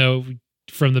 Even though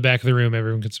from the back of the room,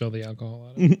 everyone could smell the alcohol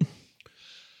on him.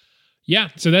 Yeah.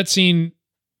 So that scene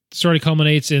sort of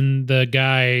culminates in the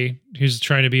guy who's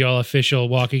trying to be all official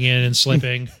walking in and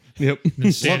slipping. Yep.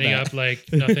 And standing up like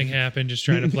nothing happened, just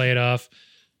trying to play it off.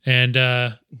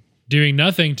 And doing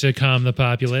nothing to calm the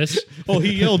populace. Oh,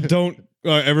 he yelled, "Don't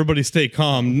everybody stay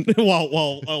calm,"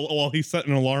 while he set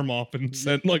an alarm off and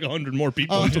sent like 100 more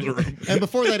people into the room. And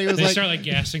before that, he was They like, start like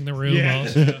gassing the room. Yeah.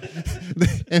 Also.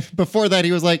 and before that,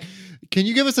 he was like, "Can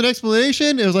you give us an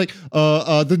explanation?" It was like,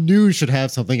 the news should have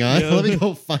something on. Yeah. Let me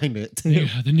go find it. Yeah,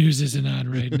 the news isn't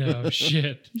on right now.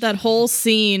 Shit. That whole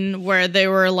scene where they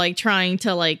were like trying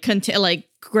to like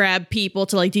grab people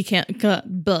to like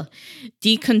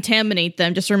decontaminate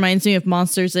them just reminds me of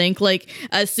Monsters Inc. Like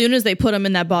as soon as they put them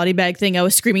in that body bag thing, I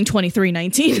was screaming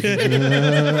 2319.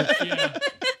 Yeah.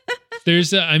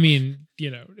 There's I mean,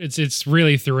 it's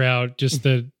really throughout just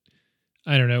I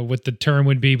don't know what the term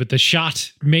would be, but the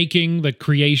shot making, the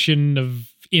creation of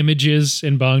images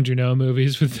in Bong Joon-ho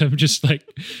movies with them just like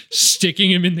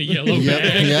sticking him in the yellow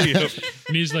bag. Yeah.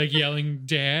 And he's like yelling,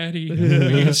 "Daddy,"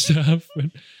 and stuff.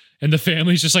 And the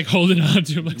family's just like holding on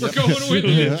to him, like, we're going with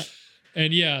it. Yeah.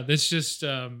 And yeah, that's just,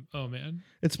 oh man.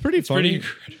 It's pretty funny.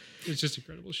 It's just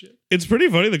incredible shit. It's pretty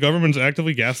funny. The government's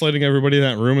actively gaslighting everybody in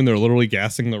that room, and they're literally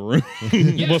gassing the room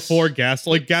before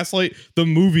gaslight. The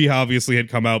movie obviously had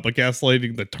come out, but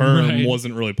gaslighting the term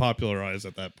wasn't really popularized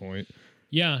at that point.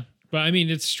 Yeah, but I mean,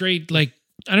 it's straight like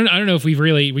I don't know if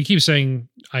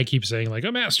I keep saying like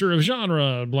a master of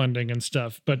genre blending and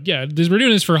stuff, but yeah, we're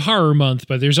doing this for Horror Month,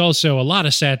 but there's also a lot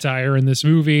of satire in this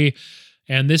movie,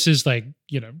 and this is like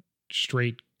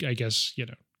straight, I guess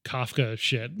Kafka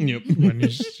shit. Yep. When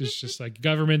it's just like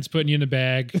government's putting you in a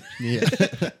bag,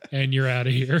 and you're out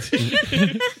of here.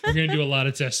 We're gonna do a lot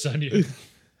of tests on you.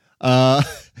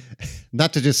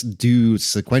 not to just do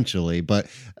sequentially, but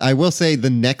I will say the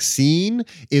next scene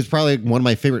is probably one of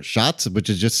my favorite shots, which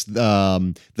is just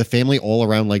the family all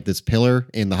around like this pillar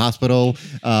in the hospital.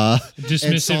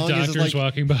 Dismissive doctors like,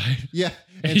 walking by. Yeah.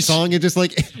 And Song is just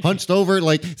like hunched over,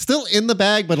 like still in the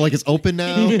bag, but like it's open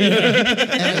now. They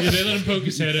let him poke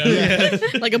his head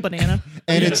out. Like a banana.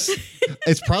 And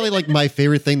it's probably like my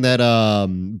favorite thing that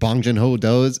Bong Joon-ho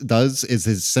does is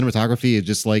his cinematography is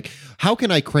just like, how can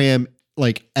I cram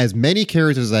like as many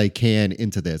characters as I can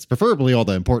into this, preferably all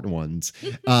the important ones.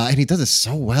 And he does it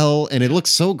so well, and it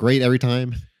looks so great every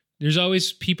time. There's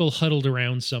always people huddled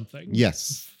around something.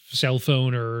 Yes. Cell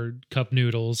phone or cup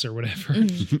noodles or whatever.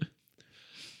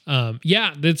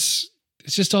 It's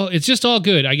just all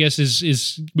good. I guess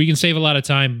is we can save a lot of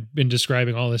time in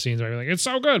describing all the scenes. Where we're like, it's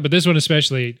so good, but this one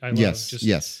especially, I love.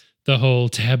 Yes. The whole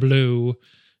tableau.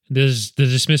 This the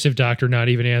dismissive doctor not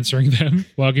even answering them,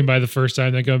 walking by the first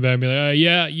time, they come back and be like,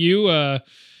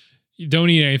 you don't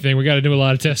eat anything. We got to do a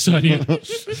lot of tests on you.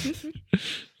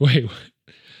 Wait.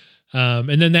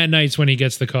 And then that night's when he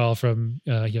gets the call from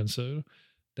Hyun-soo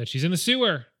that she's in the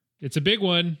sewer. It's a big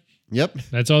one. Yep.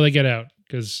 That's all they get out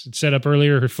because it's set up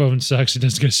earlier. Her phone sucks. It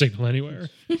doesn't get a signal anywhere.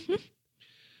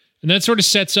 And that sort of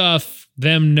sets off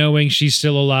them knowing she's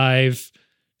still alive.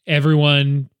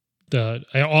 Everyone,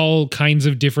 all kinds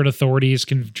of different authorities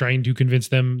trying to convince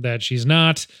them that she's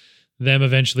not. Them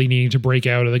eventually needing to break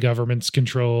out of the government's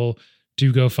control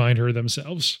to go find her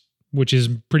themselves, which is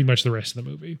pretty much the rest of the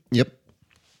movie. Yep.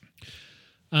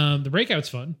 The breakout's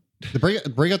fun.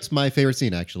 The breakout's my favorite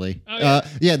scene, actually. Oh,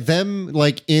 yeah. Them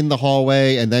like in the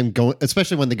hallway and then go,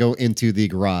 especially when they go into the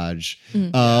garage,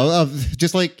 of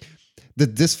just like the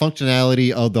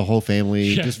dysfunctionality of the whole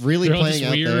family, just really playing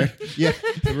out there. Yeah,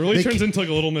 it really turns into like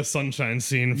a Little Miss Sunshine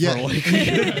scene for like.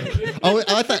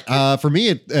 I thought for me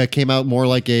it came out more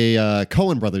like a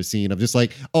Coen Brothers scene of just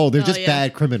like, they're just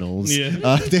bad criminals.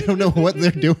 Yeah. They don't know what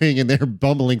they're doing and they're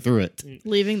bumbling through it,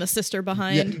 leaving the sister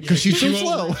behind because she's too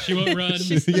slow. She won't run.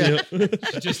 She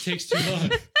just takes too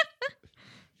long.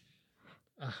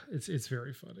 It's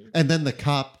very funny. And then the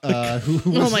cop who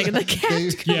was, oh my god, the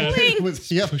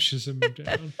cat pushes him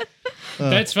down.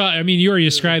 That's fine. I mean, you already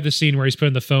described the scene where he's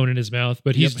putting the phone in his mouth,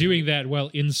 but he's doing that while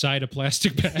inside a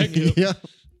plastic bag. Yeah.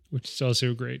 Which is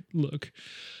also a great look.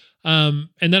 And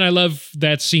then I love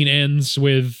that scene ends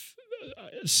with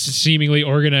seemingly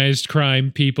organized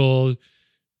crime people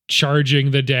charging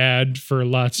the dad for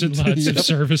lots and lots of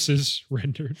services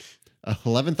rendered.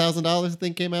 $11,000 I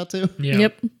think came out to. Yeah.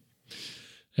 Yep.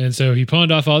 And so he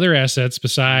pawned off all their assets.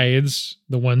 Besides,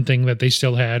 the one thing that they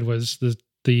still had was the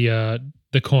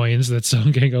coins that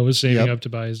Song Kang-ho was saving up to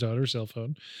buy his daughter's cell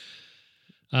phone,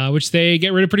 which they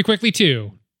get rid of pretty quickly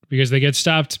too, because they get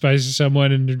stopped by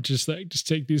someone and they're just like, just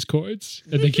take these coins,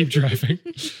 and they keep driving.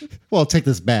 Well, take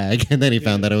this bag, and then he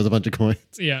found that it was a bunch of coins.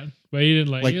 Yeah, but he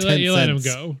didn't like you let him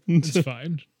go. It's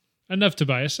fine. Enough to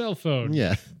buy a cell phone.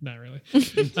 Yeah, not really.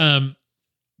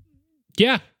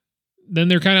 Yeah. Then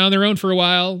they're kind of on their own for a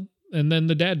while, and then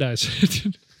the dad dies.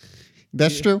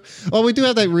 That's true. Well, we do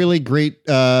have that really great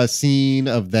scene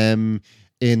of them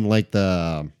in like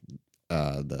the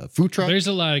food truck. There's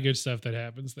a lot of good stuff that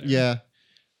happens there. Yeah.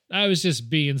 I was just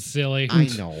being silly. I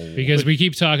know. Because we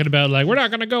keep talking about like, we're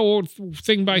not going to go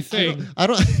thing by thing. I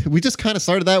don't we just kind of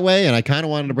started that way, and I kind of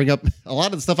wanted to bring up a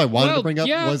lot of the stuff I wanted to bring up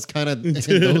was kind of in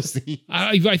those scenes.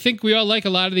 I think we all like a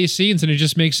lot of these scenes, and it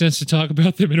just makes sense to talk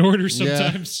about them in order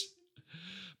sometimes. Yeah.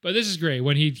 But this is great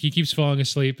when he keeps falling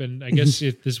asleep, and I guess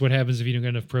this is what happens if you don't get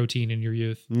enough protein in your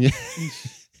youth. Yeah.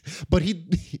 But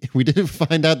we didn't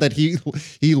find out that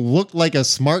he looked like a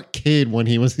smart kid when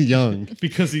he was young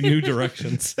because he knew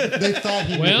directions. They thought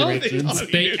he knew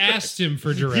directions. They asked him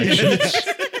for directions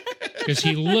because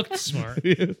he looked smart.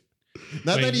 Yeah.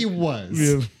 Not that he was.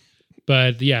 Yeah.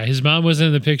 But yeah, his mom wasn't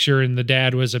in the picture, and the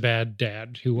dad was a bad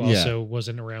dad who also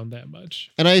wasn't around that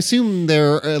much. And I assume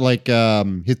they're like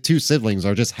his two siblings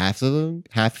are just half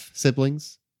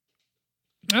siblings.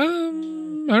 I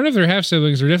don't know if they're half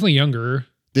siblings. They're definitely younger.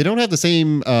 They don't have the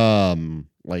same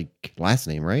like last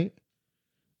name, right?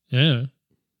 Yeah.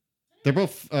 They're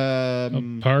both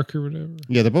Park or whatever.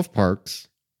 Yeah, they're both Parks.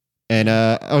 And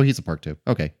he's a Park too.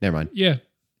 Okay, never mind. Yeah.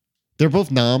 They're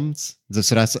both Noms.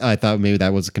 So I thought maybe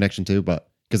that was a connection too, but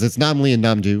because it's Nam Lee and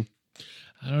Nam Ju.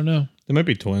 I don't know. They might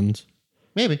be twins.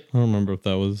 Maybe. I don't remember if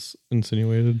that was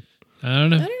insinuated. I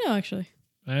don't know. I don't know, actually.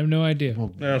 I have no idea.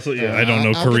 Well, I don't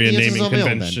know Korean naming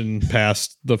convention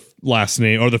past the last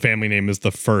name or the family name is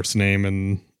the first name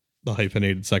and the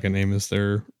hyphenated second name is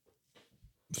their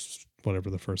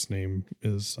whatever the first name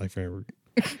is. I forget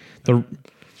the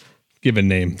given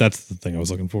name. That's the thing I was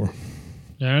looking for.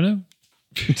 I don't know.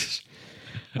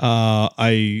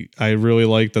 I really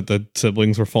like that the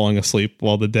siblings were falling asleep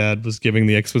while the dad was giving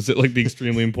the the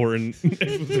extremely important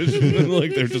exposition.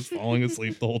 Like they're just falling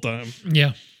asleep the whole time.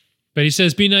 Yeah, but he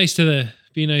says, "Be nice to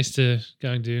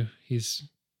Gangdu. He's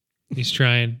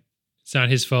trying. It's not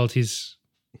his fault. He's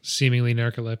seemingly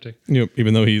narcoleptic." Yep.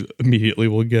 Even though he immediately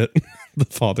will get the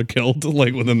father killed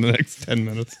like within the next 10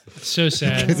 minutes. So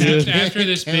sad. After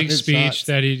this big speech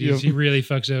that he really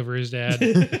fucks over his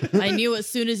dad. I knew as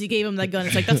soon as he gave him that gun,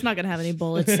 it's like, that's not going to have any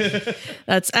bullets.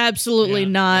 That's absolutely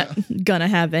not going to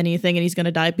have anything, and he's going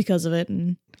to die because of it.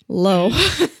 And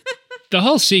the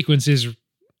whole sequence is,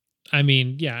 I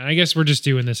mean, yeah, I guess we're just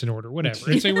doing this in order.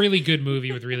 Whatever. It's a really good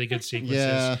movie with really good sequences.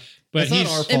 Yeah. But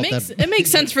it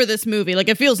makes sense for this movie. Like,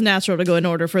 it feels natural to go in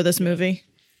order for this movie.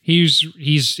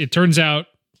 It turns out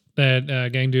that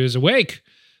Gangdu is awake,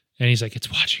 and he's like, it's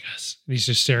watching us. And he's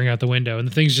just staring out the window, and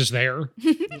the thing's just there.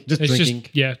 Just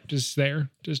drinking. Just there,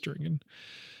 just drinking.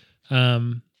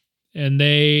 And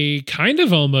they kind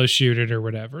of almost shoot it or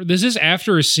whatever. This is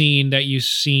after a scene that you've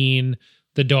seen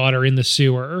the daughter in the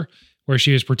sewer where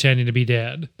she was pretending to be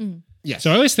dead. Mm. Yes.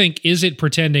 So I always think, is it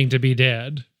pretending to be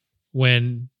dead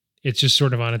when it's just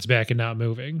sort of on its back and not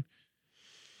moving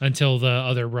until the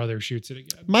other brother shoots it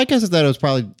again? My guess is that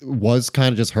it was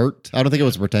kind of just hurt. I don't think it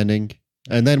was pretending.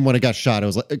 And then when it got shot, it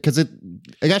was like, because it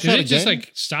got shot again. It just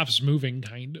like stops moving,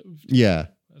 kind of. Yeah.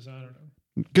 So I don't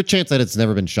know. Good chance that it's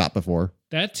never been shot before.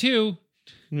 That too.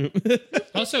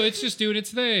 Also, it's just doing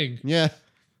its thing. Yeah.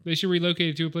 They should relocate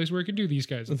it to a place where it can do these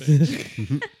kinds of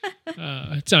things.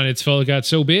 It's not its fault it got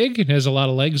so big. It has a lot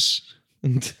of legs.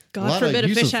 God forbid a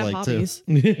fish have hobbies.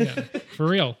 Yeah, for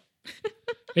real.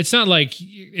 It's not like,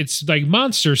 it's like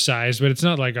monster sized, but it's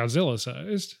not like Godzilla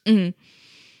sized. Mm-hmm.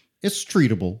 It's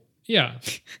treatable. Yeah.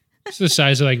 It's the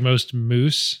size of like most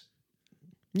moose.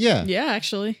 Yeah. Yeah,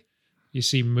 actually. You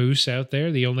see moose out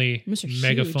there, the only Moose are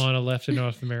megafauna left in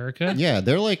North America. Yeah,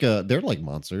 they're like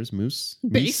monsters, moose.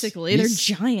 Basically, they're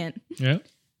giant. Yeah.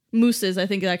 Mooses, I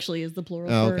think, actually is the plural.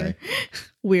 Oh, for, okay.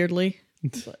 Weirdly.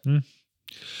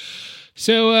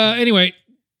 So anyway,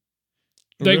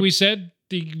 like we said,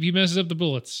 he messes up the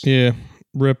bullets. Yeah.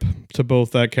 Rip to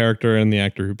both that character and the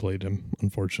actor who played him,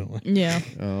 unfortunately. Yeah.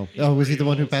 Oh, was he the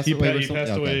one who passed away? He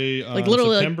passed away like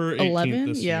literally September 11?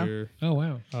 this Yeah. year. Oh,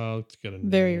 wow. Let's get a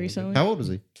Very name. recently. How old was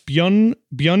he?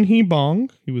 Byun Hee-bong.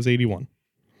 He was 81.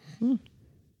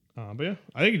 But yeah,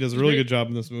 I think he does a really good job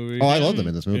in this movie. Oh, I loved him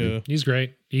in this movie. Yeah. He's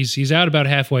great. He's out about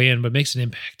halfway in, but makes an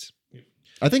impact.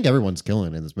 I think everyone's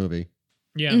killing in this movie.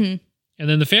 Yeah. Mm-hmm. And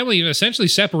then the family essentially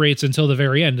separates until the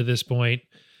very end at this point.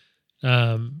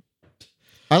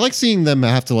 I like seeing them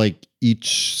have to like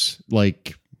each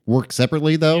like work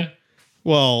separately though. Yeah.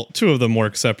 Well, two of them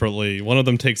work separately. One of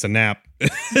them takes a nap in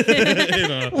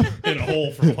a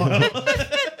hole for a while.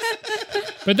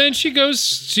 But then she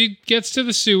gets to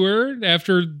the sewer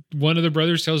after one of the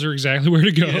brothers tells her exactly where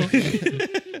to go.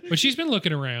 But she's been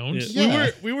looking around.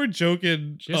 Yeah. We were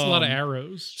joking. She has a lot of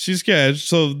arrows. She's scared.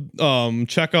 So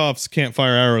Chekhov's can't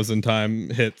fire arrows in time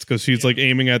hits because she's like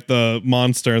aiming at the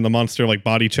monster, and the monster like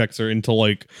body checks her into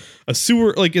like a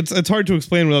sewer. Like it's hard to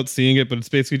explain without seeing it, but it's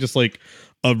basically just like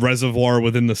a reservoir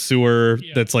within the sewer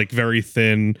that's like very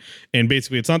thin, and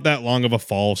basically it's not that long of a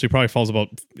fall. She probably falls about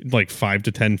like 5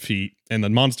 to 10 feet, and the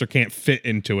monster can't fit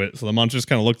into it. So the monster just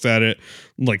kind of looks at it,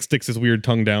 like sticks his weird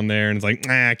tongue down there, and is like,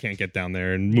 I can't get down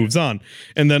there, and moves on.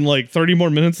 And then like 30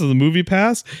 more minutes of the movie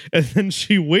pass, and then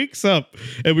she wakes up,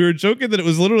 and we were joking that it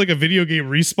was literally like a video game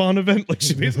respawn event. Like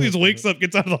she basically just wakes up,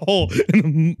 gets out of the hole,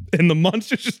 and the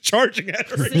monster's just charging at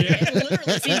her. It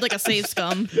literally seemed like a save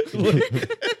scum.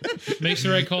 Makes the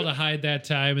right call to hide that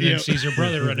time, and then sees her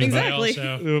brother running by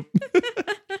also.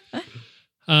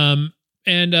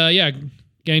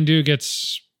 Gangdu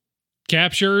gets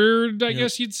captured, I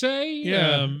guess you'd say.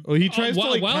 Yeah. Well, he tries to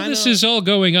like while this is all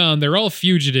going on, they're all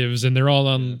fugitives, and they're all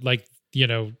on like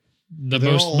the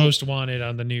most wanted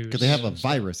on the news Because they have a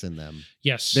virus in them.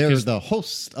 Yes, They're the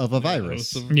host of a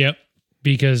virus. Yep,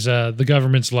 because the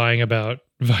government's lying about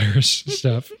virus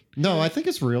stuff. No, I think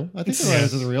it's real. I think the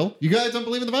virus is real. You guys don't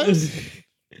believe in the virus?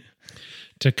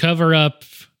 To cover up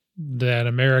that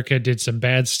America did some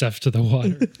bad stuff to the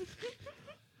water.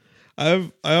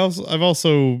 I've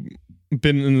also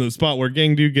been in the spot where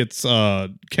Gangdu gets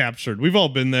captured. We've all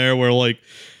been there where like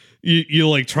you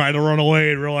like try to run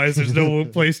away and realize there's no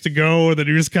place to go, and then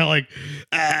you're just kind of like,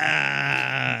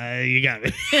 you got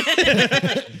me.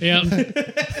 Yeah.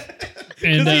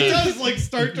 And he does like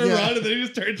start to run, and then he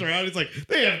just turns around. He's like,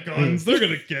 "They have guns. They're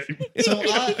gonna get me." So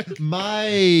my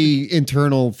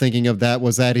internal thinking of that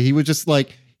was that he was just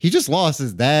like he just lost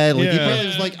his dad. Like he Yeah. probably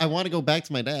was like, I want to go back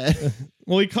to my dad.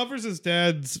 Well, he covers his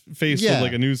dad's face Yeah. with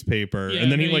like a newspaper, Yeah,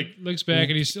 and then he like looks back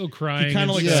and he's still crying. he kind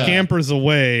of like Yeah. scampers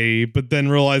away, but then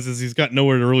realizes he's got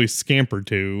nowhere to really scamper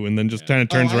to, and then just kind of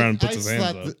turns around and puts his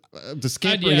hands up. The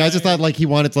scampering. yeah, I just thought like he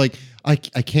wanted to like I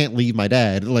can't leave my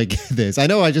dad like this. I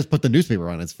know I just put the newspaper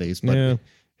on his face, but Yeah.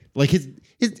 like his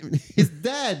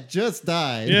dad just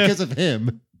died Yeah. because of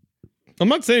him. I'm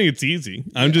not saying it's easy.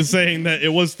 I'm just saying that it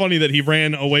was funny that he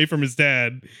ran away from his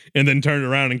dad and then turned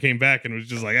around and came back and was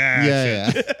just like,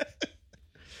 shit.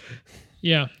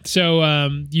 Yeah. So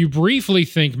you briefly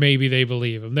think maybe they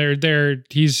believe him.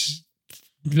 He's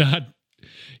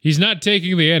not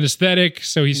taking the anesthetic,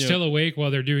 so he's still awake while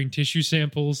they're doing tissue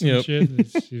samples and shit.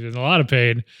 He's in a lot of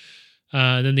pain.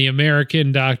 Then the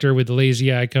American doctor with the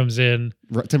lazy eye comes in.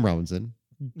 Tim Robinson.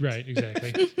 Right,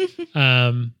 exactly.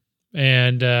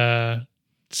 And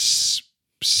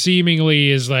seemingly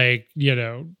is like,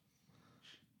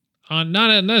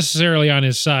 not necessarily on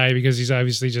his side because he's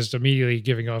obviously just immediately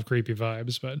giving off creepy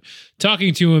vibes, but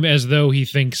talking to him as though he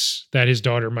thinks that his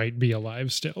daughter might be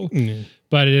alive still. Mm.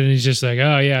 But then he's just like,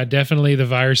 oh yeah, definitely the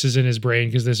virus is in his brain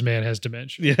because this man has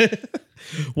dementia. Yeah.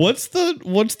 What's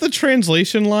the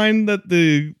translation line that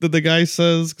the guy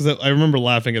says? Because I remember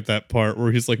laughing at that part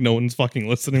where he's like, "No one's fucking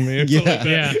listening to me." Or something like that.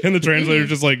 Yeah. And the translator's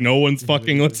just like, "No one's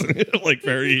fucking listening," like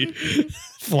very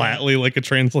flatly, like a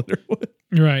translator would.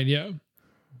 Right, yeah.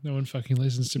 No one fucking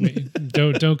listens to me.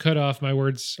 Don't cut off my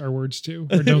words are words too.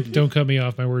 Or don't cut me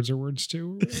off, my words are words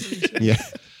too. Yeah.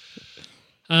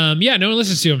 Yeah, no one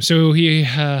listens to him. So he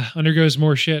undergoes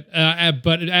more shit.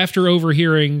 But after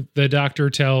overhearing the doctor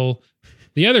tell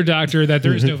the other doctor that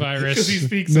there is no virus. Because he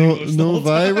speaks English the No whole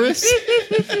time. virus.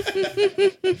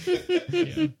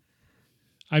 Yeah.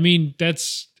 I mean,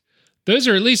 those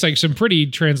are at least like some pretty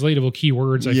translatable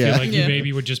keywords. I feel like you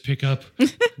maybe would just pick up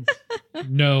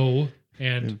no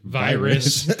and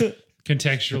virus.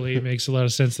 Contextually, it makes a lot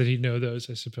of sense that he'd know those,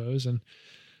 I suppose. And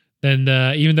then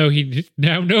even though he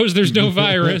now knows there's no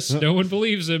virus, no one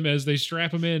believes him as they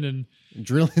strap him in and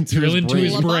Drill into his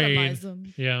brain. Lobotomize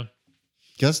them. yeah.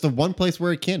 That's the one place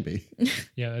where it can be.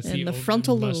 Yeah, that's And the old-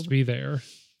 frontal must lobe. be there.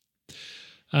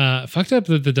 Fucked up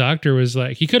that the doctor was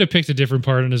like, he could have picked a different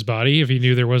part in his body if he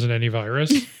knew there wasn't any virus.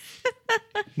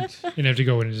 Didn't have to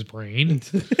go in his brain.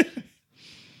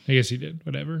 I guess he did.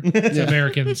 Whatever. It's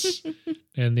Americans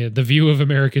and the view of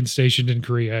Americans stationed in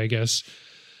Korea, I guess.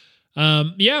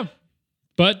 Yeah,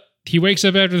 but he wakes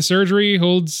up after the surgery,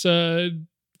 holds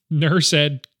nurse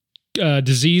at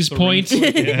disease point.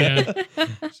 Yeah.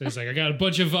 So he's like, I got a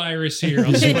bunch of virus here.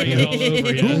 I'll spray it all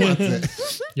over you. Who wants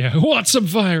it? Yeah, who wants some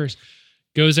virus?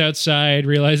 Goes outside,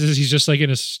 realizes he's just like in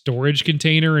a storage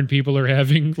container and people are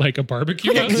having like a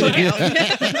barbecue outside.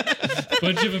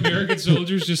 Bunch of American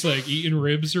soldiers just like eating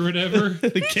ribs or whatever.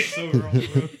 He kicks over on the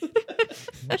road.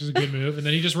 Which is a good move. And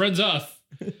then he just runs off.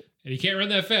 And he can't run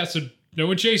that fast, so no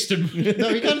one chased him.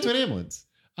 No, he got into an ambulance.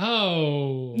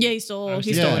 Oh. Yeah, he I stole was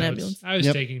an taking ambulance. notes. I was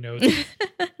Yep. taking notes.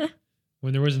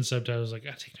 When there wasn't subtitles, I was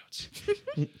like, take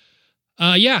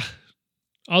notes. Yeah.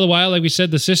 All the while, like we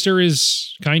said, the sister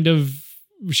is kind of,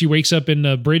 she wakes up in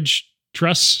a bridge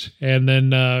truss and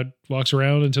then walks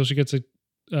around until she gets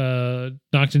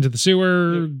knocked into the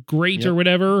sewer grate or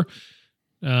whatever.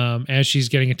 As she's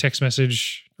getting a text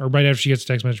message, or right after she gets a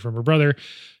text message from her brother,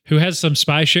 who has some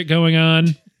spy shit going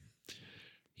on.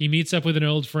 He meets up with an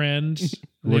old friend.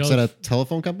 Works at a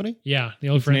telephone company? Yeah, the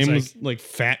old His friend's name like, was like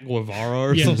Fat Guevara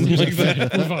or yeah, something like Fat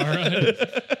that.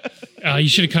 Guevara. You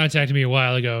should have contacted me a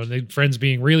while ago. And the friend's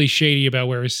being really shady about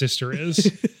where his sister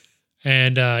is.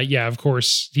 And yeah, of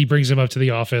course, he brings him up to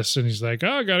the office and he's like,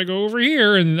 oh, I got to go over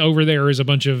here. And over there is a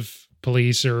bunch of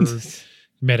police or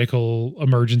medical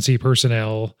emergency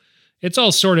personnel. It's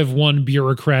all sort of one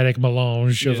bureaucratic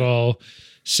melange of all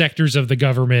sectors of the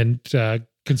government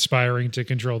conspiring to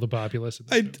control the populace.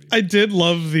 I did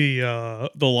love the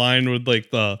line with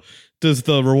like does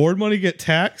the reward money get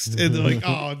taxed? And they're like,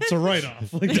 oh, it's a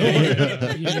write-off. Like, don't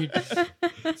worry.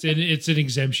 It's an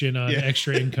exemption on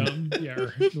extra income,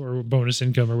 or bonus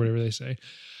income, or whatever they say.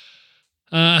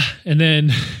 And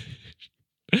then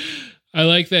I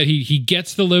like that he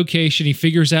gets the location, he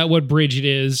figures out what bridge it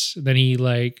is, then he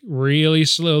like really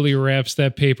slowly wraps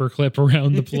that paper clip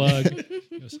around the plug.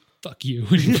 He goes, fuck you.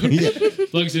 And he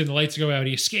plugs it in, the lights go out,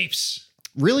 he escapes.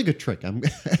 Really good trick. I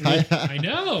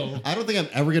know. I don't think I'm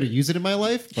ever going to use it in my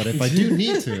life, but if I do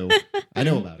need to, I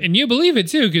know about it. And you believe it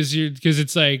too, because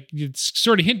it's like it's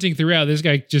sort of hinting throughout. This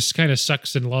guy just kind of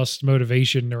sucks and lost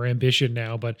motivation or ambition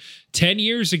now. But 10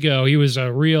 years ago, he was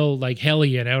a real like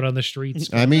hellion out on the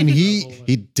streets. I mean, he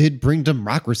did bring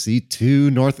democracy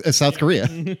to South Korea.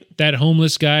 That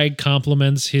homeless guy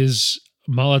compliments his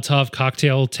Molotov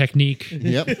cocktail technique.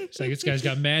 Yep. It's like this guy's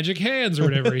got magic hands or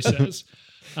whatever he says.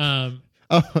 I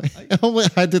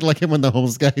did like it when the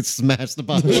homeless guy smashed the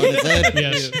bottle on his head.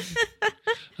 Yes.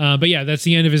 But yeah, that's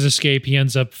the end of his escape. He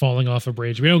ends up falling off a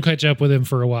bridge. We don't catch up with him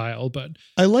for a while, but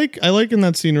I like in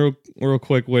that scene real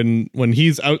quick when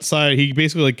he's outside, he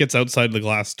basically like gets outside the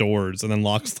glass doors and then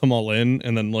locks them all in,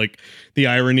 and then like the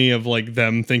irony of like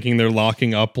them thinking they're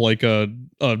locking up like a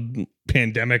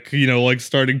pandemic, like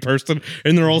starting person,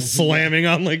 and they're all slamming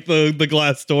on like the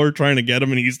glass door trying to get him,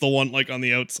 and he's the one like on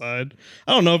the outside.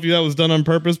 I don't know if that was done on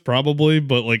purpose, probably,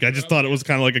 but like I just thought it was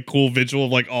kind of like a cool visual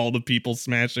of like all the people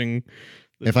smashing.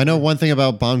 If I know one thing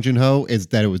about Bong Joon-ho, is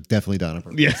that it was definitely done on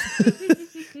purpose.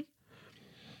 Yeah.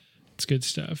 it's good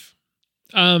stuff.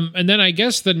 And then I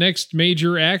guess the next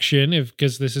major action,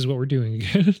 because this is what we're doing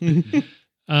again,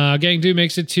 Gang 2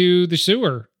 makes it to the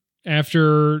sewer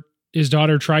after his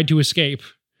daughter tried to escape.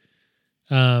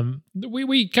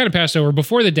 We kind of passed over.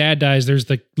 Before the dad dies, there's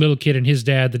the little kid and his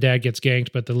dad. The dad gets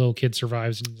ganked, but the little kid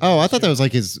survives. Oh, I thought that was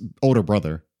like his older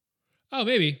brother. Oh,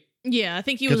 maybe. Yeah, I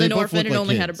think he 'Cause was they an both orphan look and like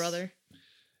only had a kids. brother.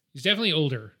 He's definitely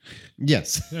older.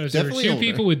 Yes, There were definitely two older.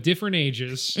 people with different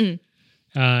ages.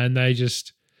 And I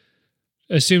just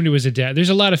assumed it was a dad. There's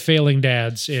a lot of failing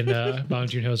dads in Bong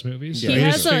Joon-ho's movies.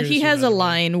 Yeah, He has a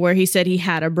line where he said he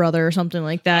had a brother or something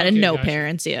like that, and Okay, no gotcha.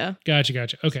 parents. Yeah.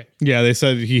 Gotcha. Okay. Yeah, they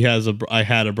said I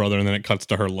had a brother, and then it cuts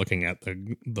to her looking at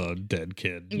the dead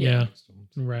kid. Yeah.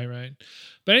 Right.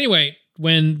 But anyway,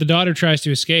 when the daughter tries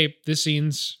to escape, this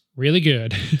scene's really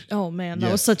good. Oh man, that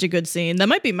Yes. was such a good scene. That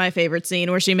might be my favorite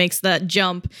scene, where she makes that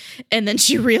jump and then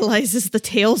she realizes the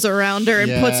tail's around her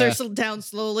and puts her down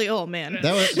slowly. Oh man.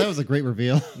 That was a great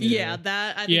reveal. I think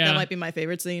that might be my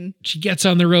favorite scene. She gets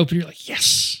on the rope and you're like,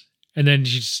 yes. And then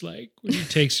she's like, when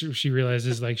she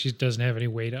realizes like she doesn't have any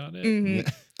weight on it. Mm-hmm.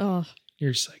 Oh,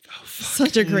 You're just like, oh fuck.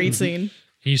 such a great scene. And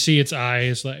you see its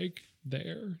eyes like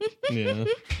there, Yeah.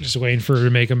 just waiting for her to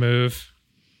make a move.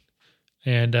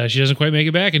 And she doesn't quite make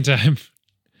it back in time.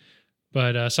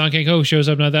 But Song Kang-ho shows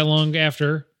up not that long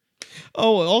after.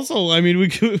 Oh, also, I mean, we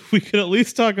could at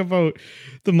least talk about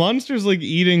the monsters like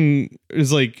eating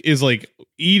is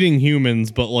eating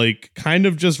humans, but like kind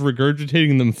of just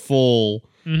regurgitating them full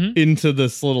into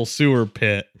this little sewer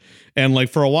pit. And like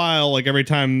for a while, like every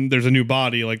time there's a new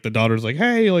body, like the daughter's like,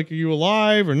 "Hey, like, are you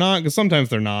alive or not?" Because sometimes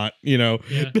they're not, Yeah.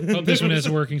 Oh, this one has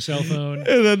a working cell phone.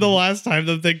 And then the last time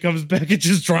the thing comes back, it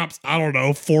just drops, I don't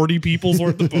know, 40 people's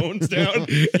worth of bones down. And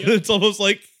it's almost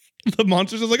like the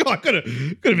monster's just like, oh, I could have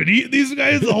been eating these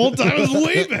guys the whole time. It was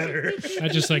way better. I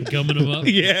just like gumming them up.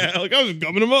 Yeah, like I was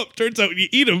gumming them up. Turns out when you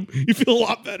eat them, you feel a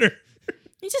lot better.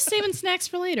 He's just saving snacks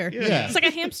for later. Yeah. It's like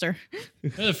a hamster.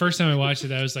 The first time I watched it,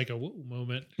 that was like a whoa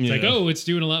moment. It's like, Yeah. oh, it's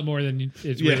doing a lot more than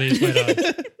it really is played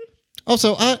on.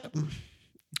 Also,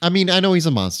 I mean, I know he's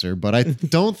a monster, but I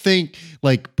don't think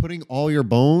like putting all your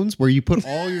bones where you put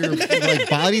all your like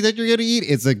body that you're gonna eat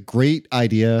is a great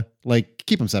idea. Like,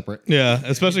 keep them separate. Yeah,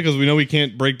 especially because we know we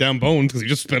can't break down bones because you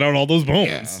just spit out all those bones.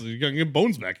 Yeah. So you gotta get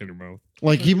bones back in your mouth.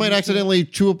 Like, he might accidentally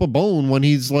chew up a bone when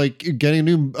he's like getting a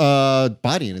new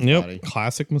body in his body.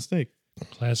 Classic mistake.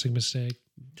 Classic mistake.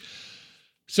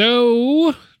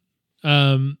 So,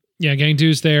 Gang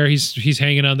 2's there. He's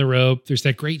hanging on the rope. There's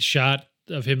that great shot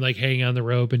of him like hanging on the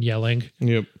rope and yelling.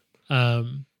 Yep.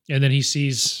 And then he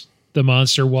sees the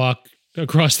monster walk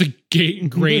across the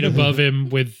grate above him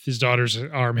with his daughter's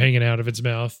arm hanging out of its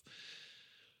mouth.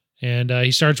 And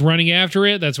he starts running after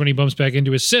it. That's when he bumps back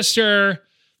into his sister.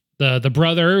 The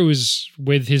brother who's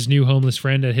with his new homeless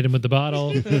friend that hit him with the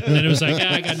bottle. And then it was like,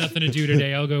 I got nothing to do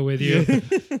today. I'll go with you.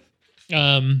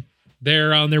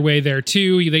 They're on their way there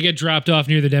too. They get dropped off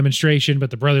near the demonstration, but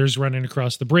the brother's running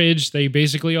across the bridge. They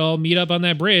basically all meet up on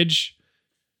that bridge.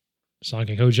 Song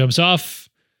Kang-ho jumps off.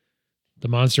 The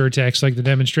monster attacks like the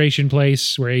demonstration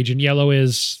place where Agent Yellow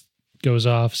is, goes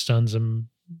off, stuns him,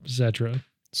 etc.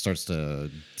 Starts to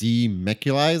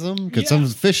demeculize him because some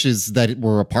fishes that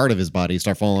were a part of his body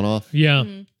start falling off. Yeah.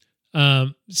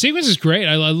 Sequence is great.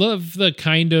 I love the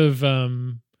kind of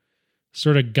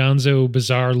sort of gonzo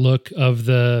bizarre look of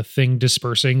the thing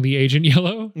dispersing the Agent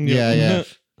Yellow. Yeah.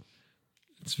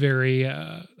 It's very,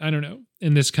 I don't know,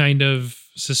 in this kind of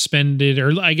suspended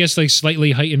or I guess like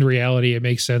slightly heightened reality. It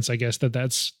makes sense, I guess,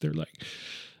 they're like,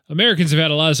 Americans have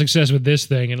had a lot of success with this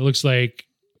thing and it looks like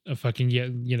a fucking,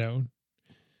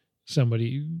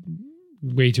 somebody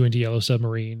way too into Yellow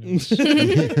Submarine.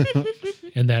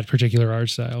 And that particular art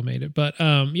style made it. But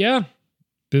yeah,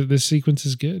 this sequence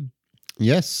is good.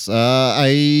 Yes.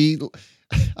 It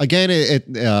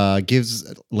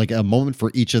gives like a moment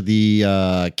for each of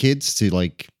the kids to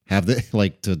like have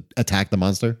to attack the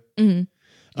monster.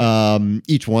 Mm-hmm.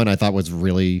 Each one I thought was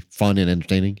really fun and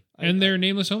entertaining. And their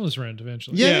nameless homeless friend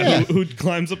eventually. Yeah. Who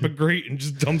climbs up a grate and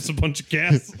just dumps a bunch of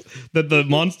gas that the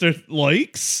monster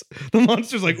likes. The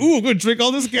monster's like, ooh, I'm going to drink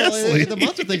all this gasoline. The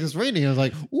monster thinks it's raining. I was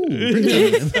like, ooh, bring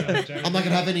that in. I'm not going to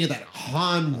have any of that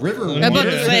Han River. I'm about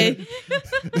to say.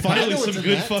 Finally, some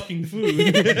good fucking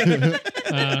food.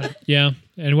 Yeah.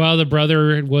 And while the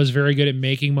brother was very good at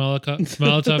making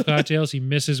Molotov cocktails, he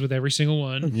misses with every single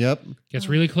one. Yep. Gets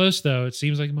really close, though. It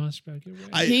seems like a monster back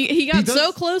away. He got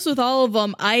so close with all of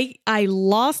them. I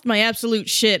lost my absolute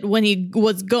shit when he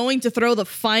was going to throw the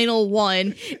final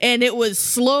one, and it was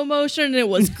slow motion, and it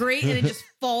was great, and it just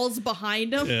falls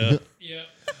behind him. Yeah.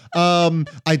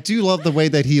 I do love the way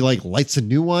that he like lights a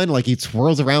new one, like he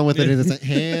twirls around with it in his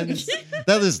hands.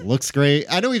 That just looks great.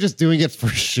 I know he's just doing it for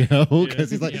show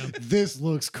because he's like, this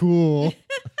looks cool.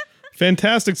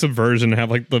 Fantastic subversion to have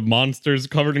like the monsters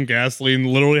covered in gasoline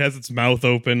literally has its mouth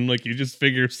open. Like you just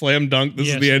figure slam dunk, this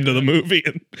is the end of the movie,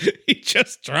 and he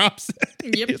just drops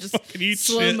it. Yep, just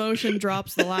slow motion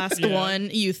drops the last one.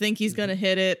 You think he's gonna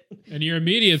hit it. And your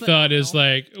immediate thought is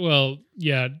like, well,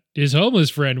 yeah, his homeless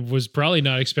friend was probably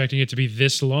not expecting it to be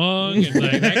this long. And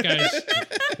like that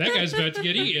guy's about to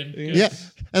get eaten. Yeah.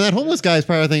 And that homeless guy is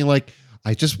probably thinking like,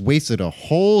 I just wasted a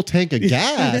whole tank of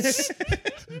gas.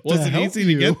 Wasn't easy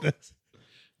to get this.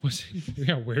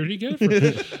 Where did he get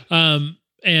it from?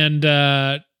 And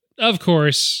of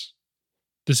course,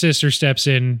 the sister steps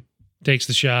in, takes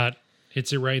the shot,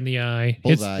 hits it right in the eye.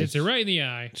 Hits it right in the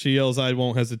eye. She yells, "I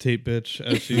won't hesitate, bitch,"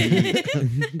 as she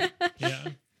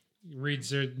reads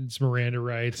her Miranda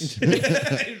rights.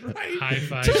 High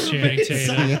fives, Channing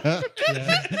Tatum.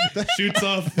 Shoots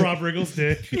off Rob Riggle's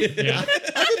dick. I did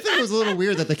think it was a little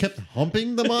weird that they kept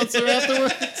humping the monster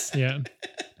afterwards. Yeah.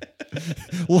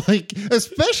 Like,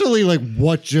 especially like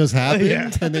what just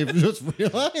happened, and they just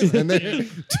realized, and they're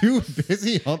too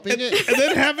busy humping it. And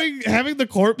then having the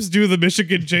corpse do the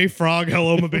Michigan J Frog,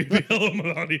 "Hello, my baby, hello,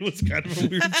 my honey," was kind of a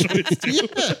weird choice too.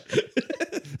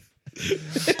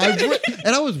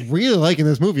 I was really liking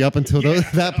this movie up until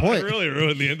that point. It really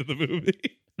ruined the end of the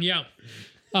movie. Yeah.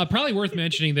 Probably worth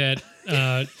mentioning that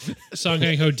Song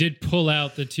Kang-ho did pull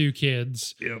out the two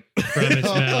kids from its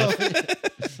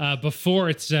mouth before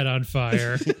it's set on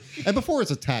fire. And before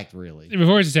it's attacked, really.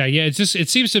 Before it's attacked, yeah. It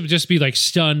seems to just be like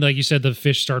stunned, like you said, the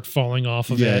fish start falling off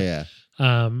of it. Yeah.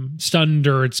 Stunned,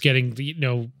 or it's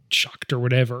getting, shocked or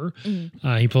whatever.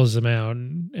 He pulls them out,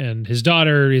 and his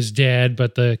daughter is dead,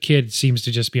 but the kid seems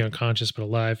to just be unconscious but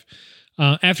alive.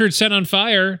 After it's set on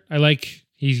fire, I like...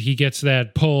 He gets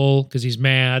that pole because he's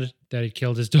mad that he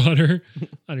killed his daughter.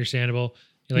 Understandable.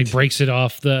 He breaks it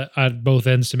off on both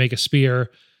ends to make a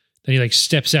spear. Then he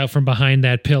steps out from behind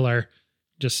that pillar,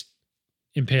 just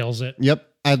impales it. Yep.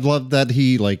 I love that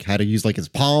he had to use his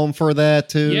palm for that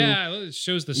too. Yeah, it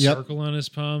shows the circle on his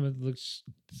palm. This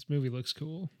movie looks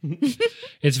cool.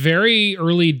 It's very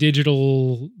early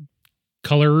digital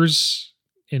colors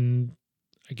in,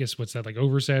 I guess, what's that,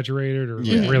 oversaturated or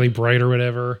really bright or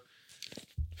whatever.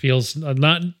 Feels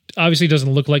not, obviously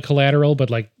doesn't look like Collateral,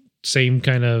 but same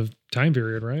kind of time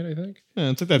period, right? I think. Yeah,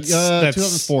 it's like that's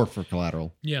 2004 for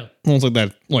Collateral. Yeah. Almost like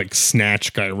that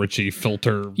Snatch Guy Ritchie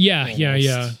filter. Yeah, almost.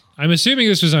 Yeah. I'm assuming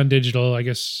this was on digital. I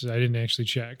guess I didn't actually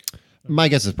check. My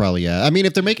guess is probably, yeah. I mean,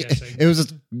 if they're making it was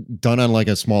just done on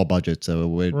a small budget, so it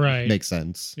would make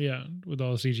sense. Yeah, with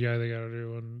all the CGI they got to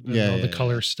do and all the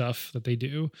color stuff that they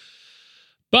do.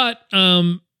 But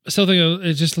something,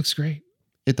 it just looks great.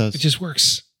 It does. It just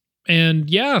works. And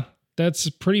yeah, that's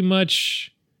pretty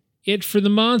much it for the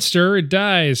monster. It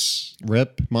dies.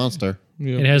 Rip monster.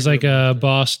 It has a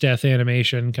boss death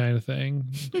animation kind of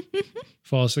thing.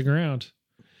 Falls to the ground.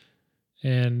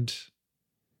 And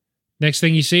next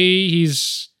thing you see,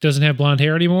 he's doesn't have blonde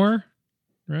hair anymore,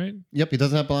 right? Yep, he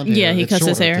doesn't have blonde hair. Yeah, he cuts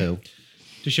his hair. Too.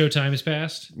 To show time has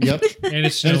passed. Yep. And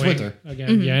it's snowing. And it's winter. Again.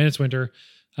 Mm-hmm. Yeah, and it's winter.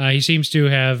 He seems to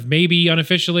have maybe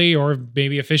unofficially or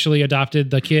maybe officially adopted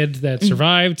the kid that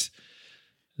survived.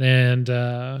 And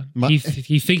he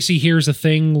thinks he hears a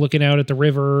thing looking out at the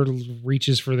river,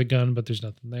 reaches for the gun, but there's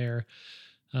nothing there.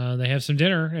 They have some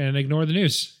dinner and ignore the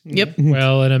news. Yep.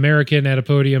 Well, an American at a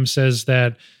podium says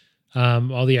that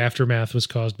all the aftermath was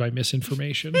caused by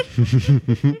misinformation.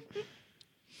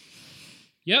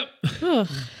 Yep.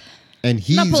 And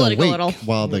he's awake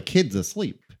while the kid's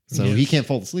asleep. So he can't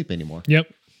fall asleep anymore.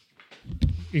 Yep.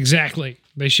 Exactly.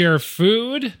 They share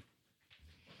food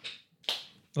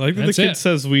I like that the That's kid it.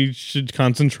 says we should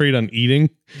concentrate on eating,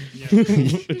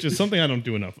 which is something I don't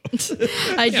do enough of.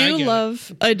 I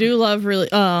do love really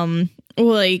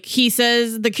like he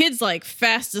says the kid's like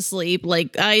fast asleep,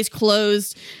 like eyes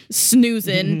closed,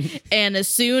 snoozing, and as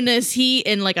soon as he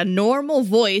in like a normal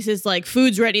voice is like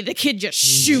food's ready, the kid just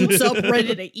shoots up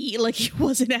ready to eat like he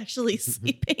wasn't actually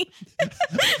sleeping.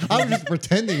 I was just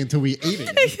pretending until we ate it.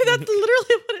 That's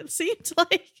literally what it seemed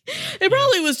like. It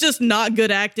probably was just not good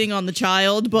acting on the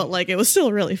child, but like it was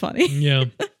still really funny. Yeah.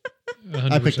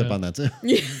 100%. I picked up on that too.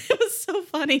 It was so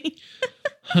funny.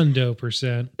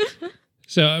 100%.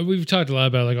 So we've talked a lot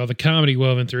about like all the comedy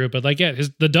woven through it, but like, yeah,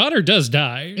 the daughter does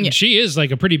die. And she is like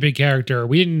a pretty big character.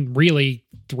 We didn't really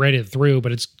thread it through,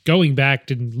 but it's going back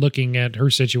and looking at her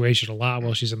situation a lot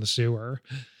while she's in the sewer.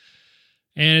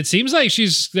 And it seems like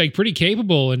she's like pretty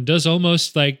capable and does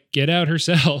almost like get out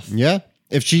herself. Yeah.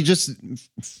 If she just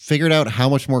figured out how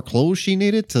much more clothes she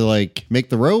needed to like make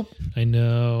the rope. I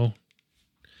know.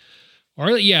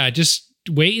 Or yeah, just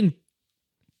wait and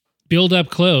build up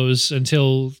clothes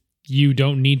until you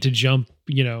don't need to jump,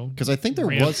 you know. Because I think there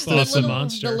ramp was still off the some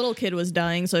monster. The little kid was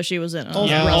dying, so she was in a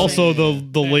Also,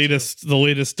 the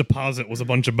latest deposit was a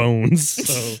bunch of bones.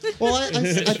 So. Well, I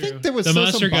think there was the still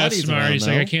monster some got bodies smart. around, He's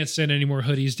though. like, I can't send any more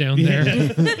hoodies down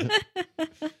there.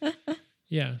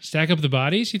 Yeah, stack up the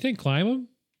bodies. You think climb them?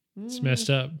 It's messed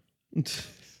up.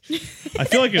 I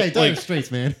feel like Hey, it's don't like have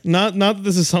straights, man. not that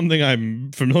this is something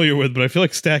I'm familiar with, but I feel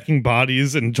like stacking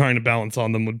bodies and trying to balance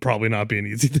on them would probably not be an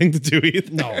easy thing to do either.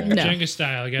 No. Jenga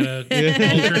style. You gotta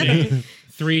alternate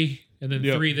 3 and then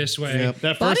 3 this way. Yep.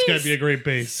 That first Bodies? guy'd be a great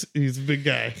base. He's a big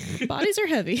guy. Bodies are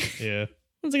heavy. Yeah.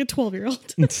 It's like a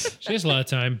 12-year-old. She has a lot of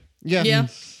time. Yeah. Yeah.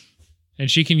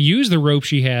 And she can use the rope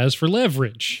she has for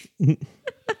leverage.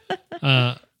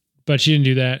 But she didn't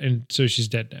do that, and so she's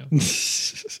dead now.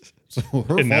 So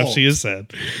her And now fault. she is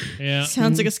sad. Yeah.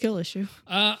 Sounds like a skill issue.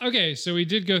 Okay, so we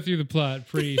did go through the plot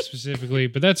pretty specifically,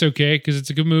 but that's okay because it's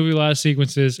a good movie, a lot of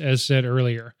sequences, as said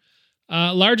earlier.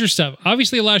 Larger stuff.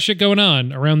 Obviously, a lot of shit going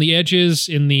on around the edges,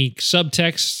 in the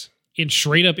subtext,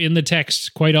 straight up in the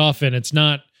text quite often. It's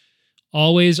not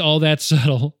always all that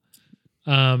subtle,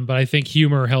 but I think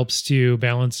humor helps to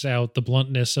balance out the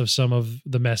bluntness of some of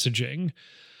the messaging.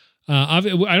 I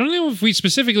don't know if we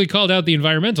specifically called out the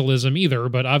environmentalism either,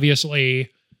 but obviously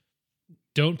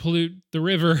don't pollute the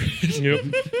river. Yep.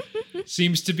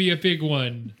 Seems to be a big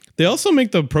one. They also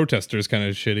make the protesters kind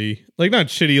of shitty. Like not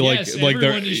shitty, Yes, like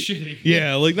they're everyone is shitty.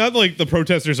 Yeah, like not like the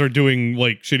protesters are doing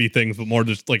like shitty things, but more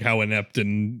just like how inept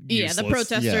and Yeah, useless. the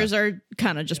protesters are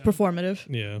kind of just performative.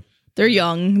 Yeah. They're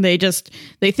young. They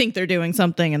think they're doing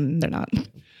something and they're not.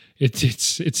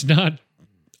 It's not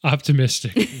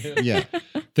optimistic. Yeah.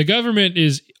 The government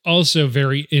is also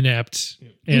very inept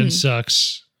and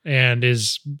sucks and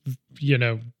is, you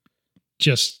know,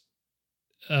 just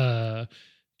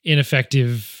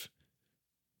ineffective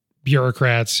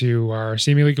bureaucrats who are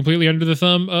seemingly completely under the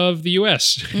thumb of the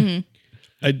U.S. Mm-hmm.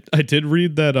 I did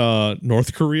read that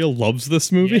North Korea loves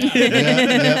this movie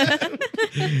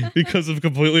because of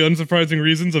completely unsurprising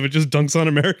reasons of it just dunks on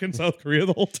America and South Korea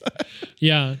the whole time.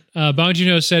 Yeah. Bong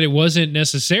Joon-ho said it wasn't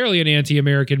necessarily an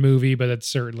anti-American movie, but it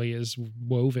certainly is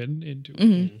woven into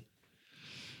it.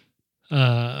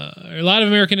 A lot of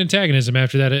American antagonism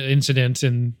after that incident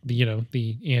and the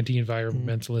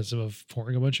anti-environmentalism of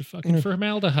pouring a bunch of fucking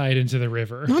formaldehyde into the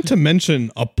river. Not to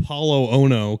mention Apollo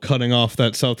Ono cutting off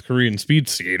that South Korean speed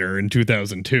skater in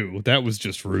 2002. That was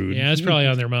just rude. Yeah, it's probably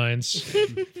on their minds.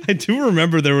 I do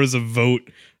remember there was a vote.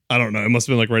 I don't know. It must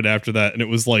have been like right after that. And it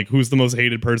was like, who's the most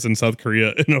hated person in South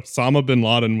Korea? And Osama bin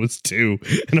Laden was 2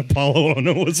 and Apollo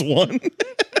Ono was 1.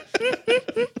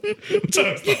 Which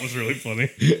I thought was really funny.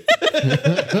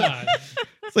 God.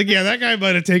 It's like, yeah, that guy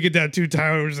might have taken down 2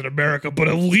 towers in America, but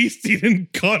at least he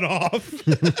didn't cut off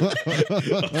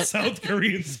a South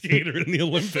Korean skater in the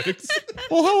Olympics.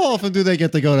 Well, how often do they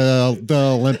get to go to the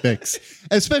Olympics?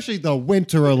 Especially the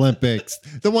Winter Olympics,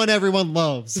 the one everyone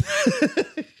loves.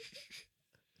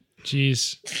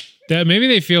 Jeez. That maybe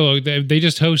they feel they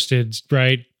just hosted,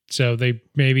 right? So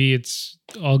maybe it's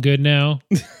all good now.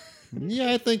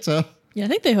 Yeah, I think so. Yeah, I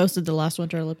think they hosted the last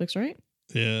Winter Olympics, right?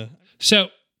 Yeah. So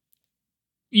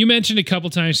you mentioned a couple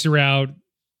times throughout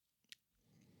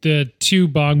the 2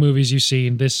 Bong movies you've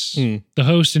seen, The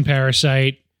Host and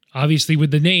Parasite. Obviously,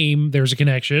 with the name, there's a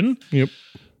connection. Yep.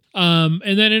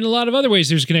 And then in a lot of other ways,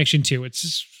 there's a connection too.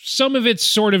 Some of it's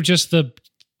sort of just the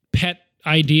pet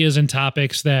ideas and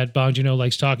topics that Bong Joon-ho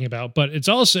likes talking about, but it's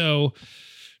also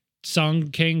Song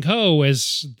Kang-ho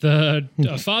as a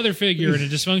father figure in a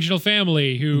dysfunctional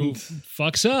family who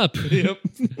fucks up. Yep.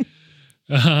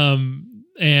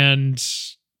 And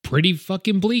pretty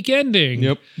fucking bleak ending.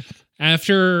 Yep.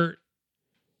 After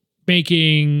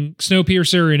making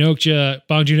Snowpiercer and Okja,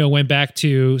 Bong Joon-ho went back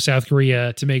to South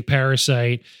Korea to make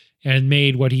Parasite and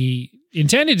made what he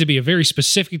intended to be a very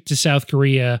specific to South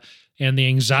Korea and the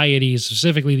anxieties,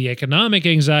 specifically the economic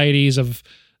anxieties of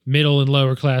middle and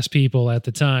lower class people at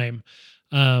the time.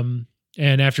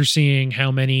 And after seeing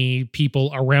how many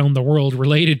people around the world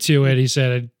related to it, he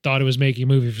said, I thought it was making a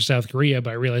movie for South Korea,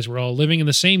 but I realized we're all living in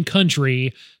the same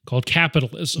country called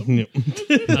capitalism.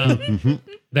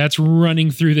 That's running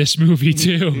through this movie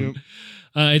too.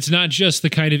 It's not just the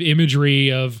kind of imagery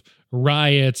of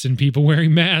riots and people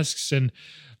wearing masks and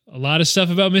a lot of stuff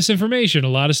about misinformation, a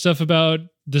lot of stuff about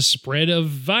the spread of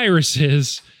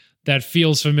viruses that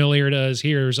feels familiar to us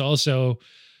here. Is also,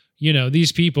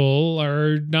 these people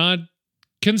are not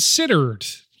considered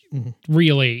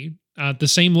really at the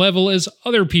same level as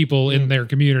other people in their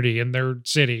community, in their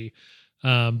city.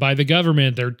 By the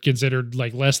government, they're considered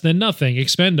like less than nothing,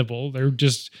 expendable. They're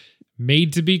just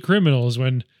made to be criminals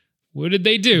when what did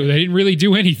they do? They didn't really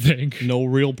do anything. No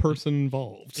real person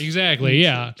involved. Exactly.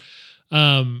 Yeah.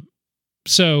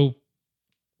 So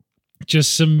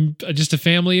just a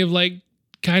family of like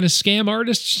kind of scam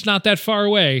artists, just not that far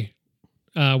away.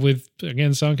 With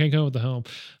again, Song Kang-ho with the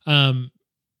home.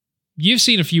 You've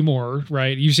seen a few more,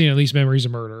 right? You've seen at least Memories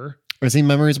of Murder. I've seen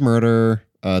Memories of Murder,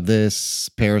 this,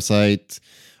 Parasite,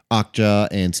 Okja,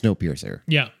 and Snowpiercer.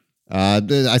 Yeah.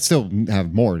 I still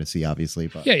have more to see, obviously.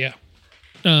 But Yeah.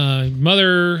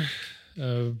 Mother,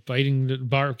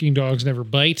 barking dogs never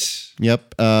bite.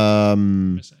 Yep.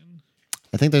 Missing.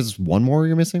 I think there's one more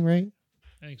you're missing, right?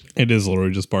 Thanks. It is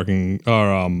literally just barking.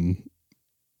 Or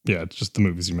yeah, it's just the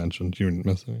movies you mentioned. You didn't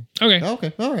miss any. Okay. Oh,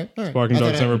 okay. All right. Barking I thought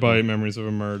Dogs I- Never Bite, Memories of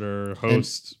a Murder,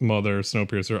 Host, Mother,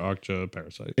 Snowpiercer, Okja,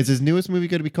 Parasite. Is his newest movie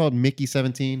going to be called Mickey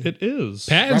 17? It is.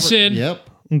 Pattinson. Yep.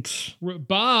 It's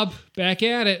Bob, back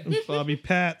at it. Bobby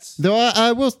Pats. Though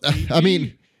I will. I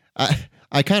mean,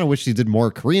 I kind of wish he did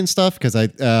more Korean stuff because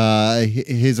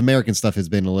his American stuff has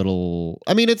been a little.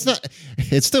 I mean, it's not.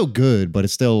 It's still good, but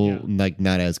it's still like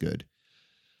not as good.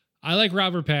 I like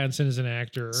Robert Pattinson as an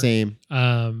actor. Same.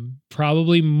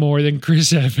 Probably more than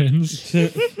Chris Evans,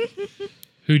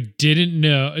 who didn't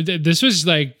know. This was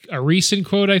like a recent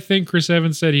quote, I think. Chris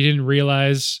Evans said he didn't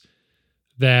realize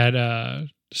that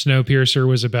Snowpiercer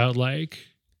was about like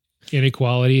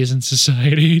inequalities in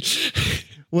society.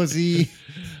 Was he?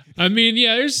 I mean,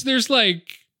 yeah, there's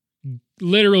like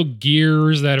literal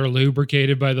gears that are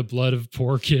lubricated by the blood of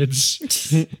poor kids.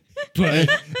 But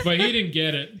he didn't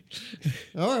get it.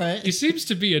 All right. He seems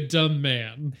to be a dumb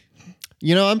man.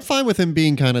 I'm fine with him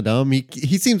being kind of dumb.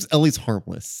 He seems at least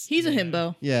harmless. He's a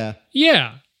himbo. Yeah.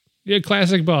 Yeah,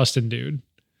 classic Boston dude.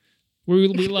 We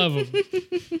love him.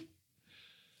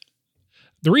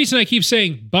 The reason I keep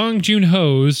saying Bong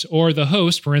Joon-ho's or The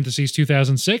Host (parentheses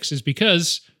 2006) is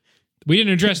because we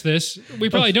didn't address this. We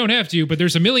probably don't have to, but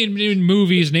there's a million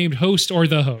movies named Host or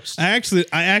The Host. I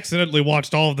accidentally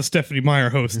watched all of the Stephanie Meyer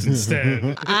Hosts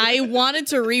instead. I wanted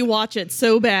to rewatch it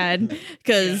so bad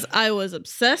because I was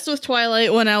obsessed with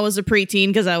Twilight when I was a preteen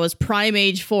because I was prime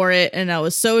age for it. And I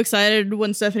was so excited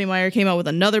when Stephanie Meyer came out with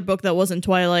another book that wasn't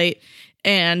Twilight.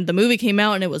 And the movie came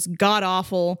out and it was god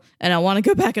awful. And I want to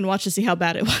go back and watch to see how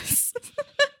bad it was.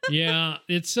 Yeah,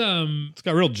 it's It's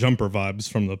got real Jumper vibes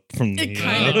from the. It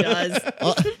kind of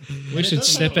does. we should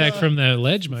step back from that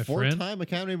ledge, my friend. Four-time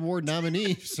Academy Award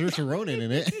nominee Saoirse Ronan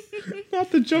in it. Not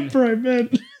the Jumper I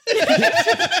meant.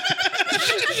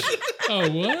 Oh,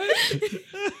 what?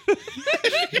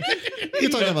 You're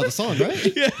talking about the song,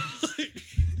 right? Yeah.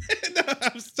 No,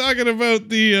 I was talking about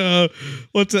the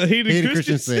what's that? Hayden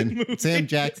Christensen movie. Sam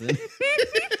Jackson,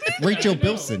 Rachel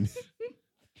Bilson.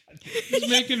 He's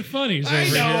making funnies over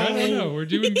here. I don't know. We're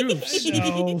doing goofs.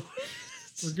 No.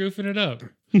 We're goofing it up.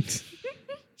 New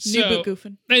So, book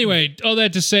goofing. anyway, all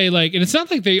that to say, like, and it's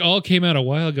not like they all came out a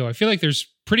while ago. I feel like there's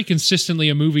pretty consistently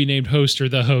a movie named Host or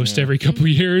The Host every couple of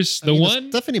years. The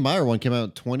Stephanie Meyer one came out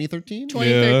in 2013.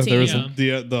 2013. Yeah, there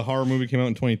was the horror movie came out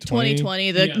in 2020. 2020,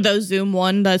 Yeah. the Zoom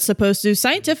one that's supposed to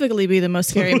scientifically be the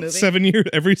most scary movie. 7 years.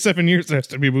 Every 7 years, there has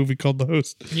to be a movie called The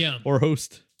Host. Yeah. Or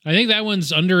Host. I think that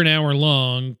one's under an hour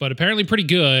long, but apparently pretty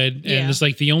good. And Yeah. it's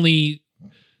like the only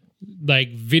like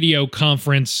video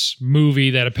conference movie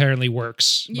that apparently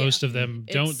works. Yeah. Most of them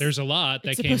don't. It's- There's a lot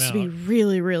that It's came supposed out. to be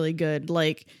really, really good.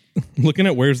 Like, Looking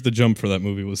at Where's the Jump for that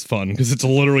movie was fun because it's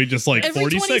literally just like Every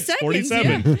 46, 20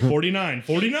 seconds, 47, 49,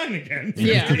 49 again.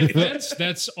 yeah.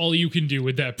 That's all you can do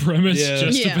with that premise. Yeah.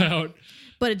 Just Yeah. about.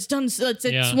 But it's done. It's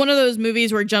Yeah. one of those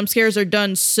movies where jump scares are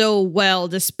done so well,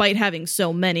 despite having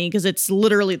so many, because it's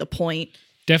literally the point.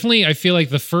 definitely, I feel like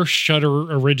the first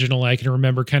Shudder original I can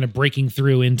remember kind of breaking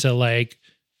through into like,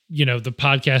 the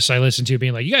podcasts I listened to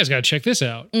being like, you guys got to check this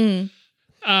out. Well,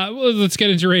 let's get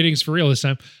into ratings for real this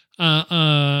time.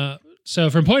 So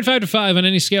from 0.5 to 5 on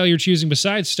any scale you're choosing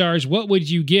besides stars, what would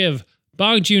you give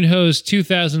Bong Joon-ho's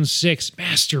 2006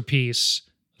 masterpiece,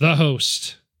 The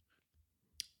Host?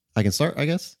 I can start, I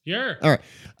guess. Sure. All right.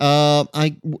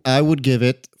 I would give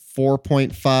it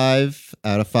 4.5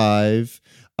 out of 5.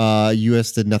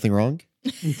 US did nothing wrong.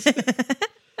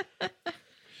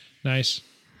 Nice.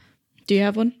 Do you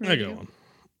have one? I got one.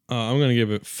 I'm going to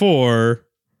give it 4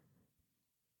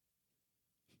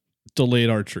 delayed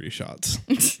archery shots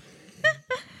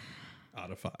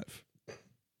out of 5.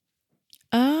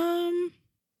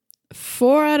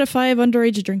 4 out of 5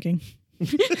 underage drinking.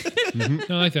 I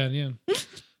like that, yeah.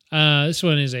 This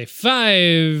one is a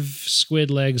 5 squid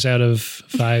legs out of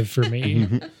 5 for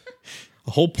me.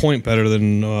 A whole point better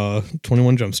than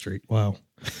 21 Jump Street. Wow.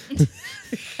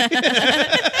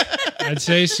 I'd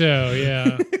say so,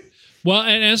 yeah. Well,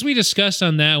 and as we discussed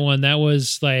on that one, that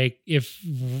was like, if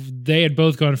they had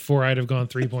both gone 4, I'd have gone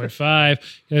 3.5.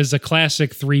 It was a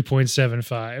classic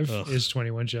 3.75 is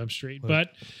 21 Jump Street.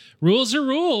 But rules are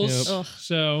rules. Yep.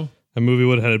 So a movie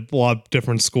would have had a lot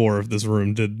different score if this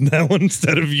room did that one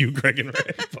instead of you, Greg and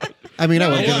Ray. But, I mean, I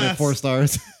would give it 4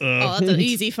 stars. That's an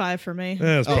easy 5 for me.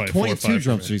 That's probably 22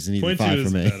 Jump Street's an easy 5 for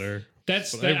me. Better.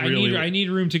 that's But that. I need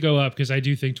room to go up because I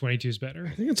do think 22 is better.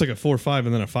 I think it's like a 4-5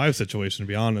 and then a 5 situation, to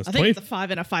be honest. I think it's a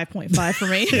 5 and a 5.5 for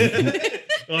me.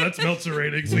 Oh, that's Meltzer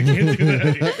ratings. We can't do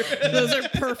that here. Those are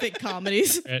perfect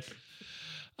comedies.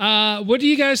 What do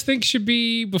you guys think should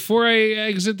be, before I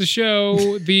exit the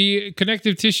show, the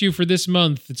connective tissue for this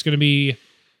month? It's going to be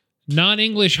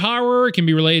non-English horror. It can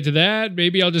be related to that.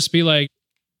 Maybe I'll just be like,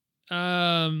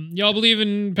 y'all believe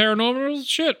in paranormal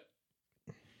shit?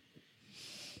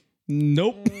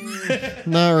 Nope.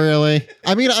 Not really.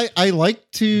 I mean, I like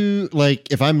to,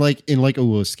 like, if I'm like in like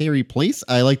a scary place,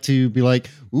 I like to be like,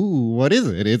 ooh, what is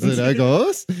it? Is it a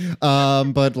ghost?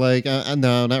 But like,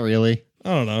 no, not really. I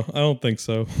don't know. I don't think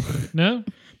so. No?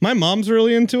 My mom's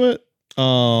really into it.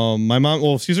 My mom,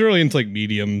 well, she's really into like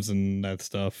mediums and that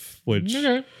stuff, which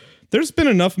there's been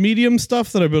enough medium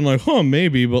stuff that I've been like, huh,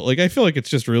 maybe, but like, I feel like it's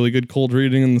just really good cold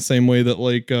reading in the same way that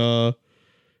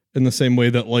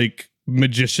like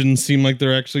magicians seem like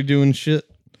they're actually doing shit.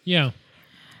 Yeah.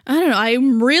 I don't know.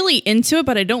 I'm really into it,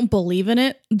 but I don't believe in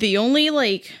it. The only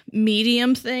like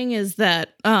medium thing is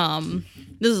that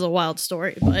this is a wild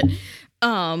story, but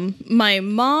my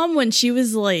mom, when she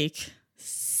was like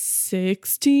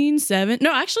 16, 7,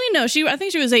 no, actually no, I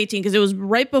think she was 18 because it was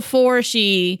right before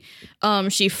she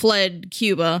fled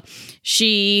Cuba.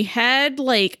 She had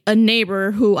like a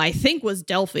neighbor who I think was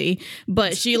Delphi,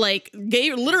 but she like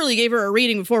literally gave her a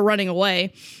reading before running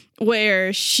away,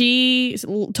 where she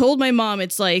told my mom,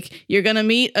 it's like, you're going to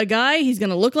meet a guy. He's going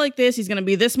to look like this. He's going to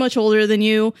be this much older than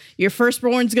you. Your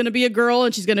firstborn's going to be a girl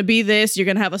and she's going to be this. You're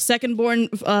going to have a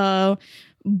secondborn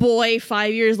boy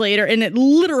 5 years later. And it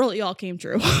literally all came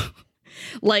true.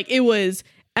 Like, it was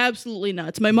absolutely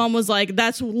nuts. My mom was like,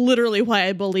 that's literally why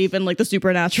I believe in like the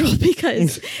supernatural,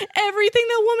 because everything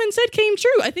that woman said came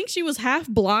true. I think she was half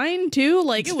blind too.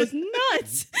 Like, it was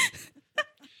nuts.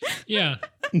 Yeah.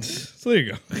 So there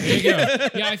you go. There you go.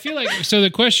 Yeah, I feel like, so the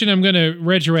question I'm going to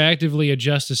retroactively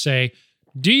adjust to say,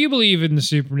 do you believe in the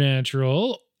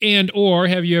supernatural, and or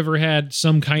have you ever had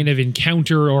some kind of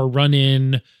encounter or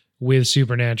run-in with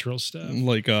supernatural stuff?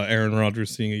 Like Aaron Rodgers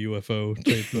seeing a UFO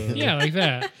type. Yeah, like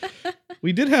that.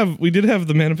 We did have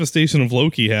the manifestation of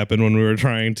Loki happen when we were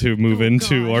trying to move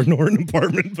into our Norton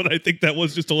apartment, but I think that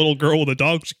was just a little girl with a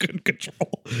dog she couldn't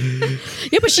control.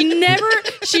 Yeah, but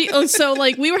so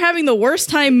like we were having the worst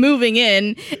time moving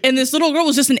in, and this little girl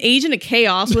was just an agent of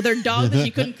chaos with her dog that she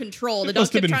couldn't control. The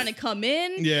dog kept trying to come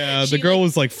in. Yeah, the girl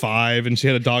was like 5 and she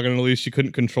had a dog on a leash she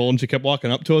couldn't control, and she kept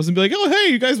walking up to us and be like, "Oh,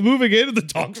 hey, you guys moving in?" And the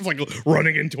dog was like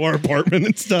running into our apartment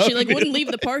and stuff. She like wouldn't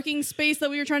leave the parking space that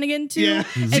we were trying to get into. Yeah,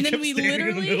 and then we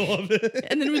in the middle of it.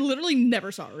 And then we literally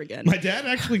never saw her again. My dad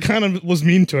actually kind of was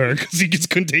mean to her because he just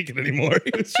couldn't take it anymore.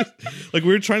 He was just like, we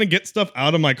were trying to get stuff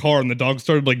out of my car, and the dog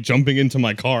started like jumping into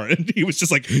my car, and he was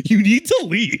just like, "You need to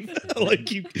leave. Like,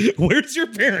 where's your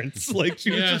parents?" Like,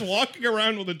 she was just walking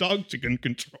around with a dog she couldn't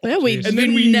control. Yeah, we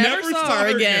never saw her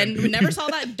again. We never saw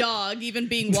that dog even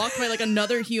being walked by like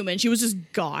another human. She was just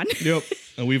gone. Yep,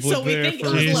 and we've lived there for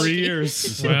 3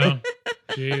 years. Wow,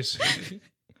 jeez,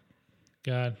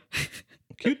 God.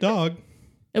 Cute dog.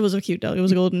 It was a cute dog. It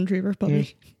was a golden retriever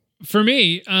puppy. For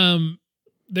me,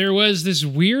 there was this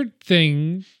weird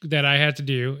thing that I had to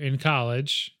do in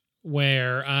college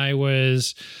where I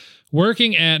was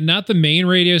working at not the main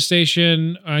radio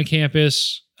station on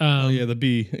campus. The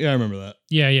B. Yeah, I remember that.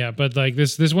 Yeah. But like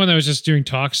this one that was just doing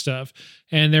talk stuff.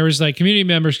 And there was like community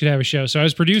members could have a show. So I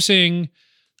was producing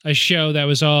a show that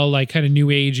was all like kind of new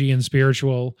agey and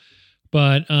spiritual.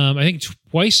 But I think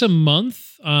twice a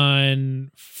month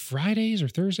on Fridays or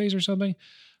Thursdays or something,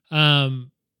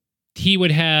 he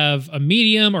would have a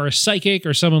medium or a psychic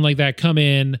or someone like that come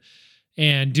in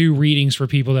and do readings for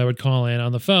people that would call in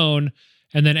on the phone.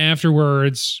 And then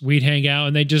afterwards we'd hang out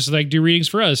and they'd just like do readings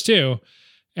for us too.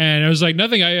 And it was like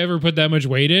nothing I ever put that much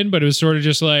weight in, but it was sort of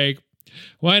just like,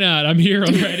 why not? I'm here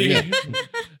already.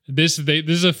 This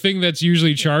is a thing that's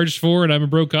usually charged for, and I'm a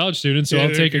broke college student, so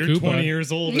I'll take a coupon. 20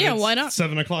 years old. Yeah, why not?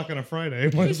 7:00 on a Friday.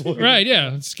 Might as well. Right,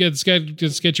 yeah. Let's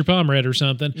get your palm read or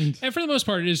something. And for the most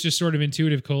part, it is just sort of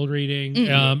intuitive cold reading.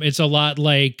 It's a lot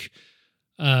like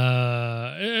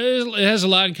it has a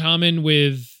lot in common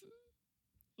with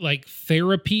like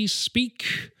therapy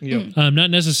speak. Yep.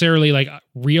 Not necessarily like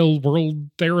real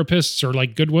world therapists or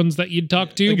like good ones that you'd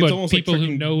talk to, Like, but people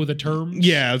who know the terms.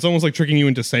 Yeah, it's almost like tricking you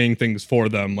into saying things for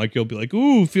them. Like you'll be like,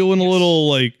 ooh, feeling a little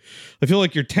like, I feel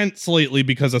like you're tense lately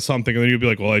because of something. And then you'll be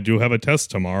like, well, I do have a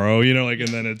test tomorrow, you know, like, and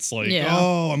then it's like,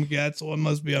 so it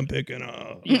must be I'm picking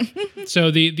up. So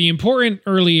the important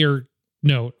earlier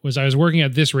note was I was working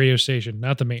at this radio station,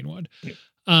 not the main one.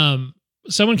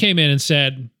 Someone came in and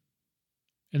said,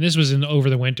 and this was over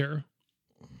the winter,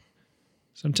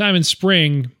 sometime in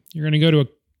spring, you're going to go to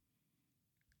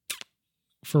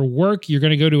for work, you're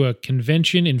going to go to a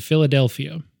convention in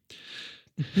Philadelphia.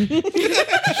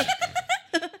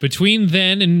 Between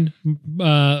then and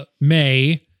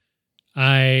May,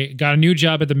 I got a new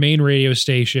job at the main radio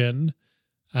station.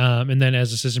 And then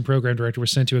as assistant program director, was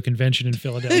sent to a convention in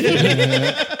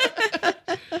Philadelphia.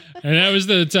 And that was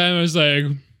the time I was like,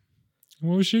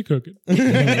 what was she cooking?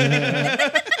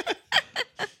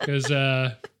 Because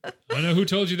I don't know who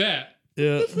told you that.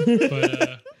 Yeah.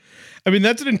 But I mean,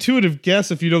 that's an intuitive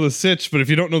guess if you know the sitch, but if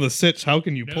you don't know the sitch, how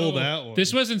can you pull that one?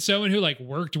 This wasn't someone who like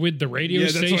worked with the radio Yeah,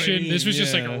 that's what I station. mean, This was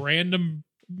just like a random,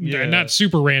 Yeah. not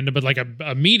super random, but like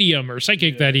a medium or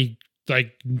psychic that he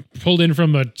like pulled in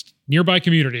from a nearby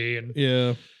community. And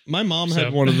yeah, my mom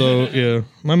had one of those. Yeah,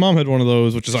 my mom had one of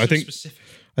those, which is I think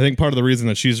part of the reason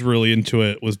that she's really into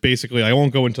it was basically, I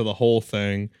won't go into the whole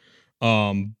thing,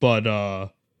 but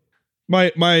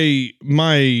my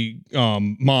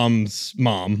mom's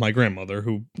mom, my grandmother,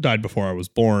 who died before I was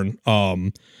born,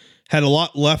 had a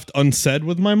lot left unsaid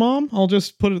with my mom. I'll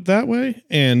just put it that way.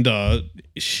 And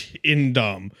she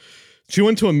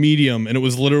went to a medium, and it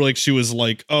was literally like she was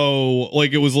like, I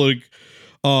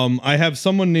have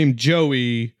someone named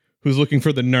Joey who's looking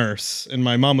for the nurse, and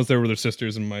my mom was there with her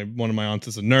sisters, and one of my aunts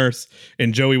is a nurse,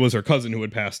 and Joey was her cousin who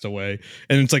had passed away.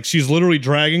 And it's like she's literally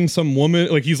dragging some woman,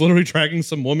 like he's literally dragging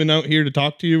some woman out here to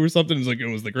talk to you or something. It's like it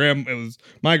was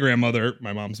my grandmother,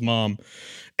 my mom's mom,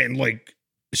 and like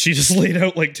she just laid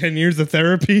out like 10 years of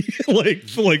therapy,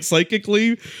 like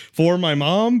psychically for my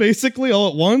mom, basically all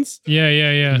at once.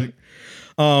 Yeah.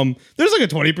 There's like a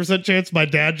 20% chance my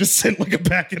dad just sent like a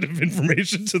packet of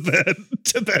information to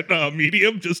that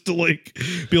medium just to like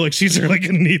be like, she's really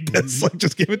gonna need this, like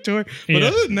just give it to her. But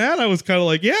other than that, I was kind of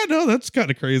like, yeah, no, that's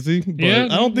kind of crazy. But I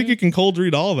don't think you can cold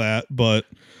read all that, but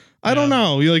I don't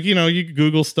know. You can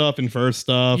Google stuff, infer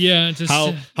stuff. Yeah.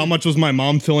 How much was my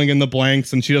mom filling in the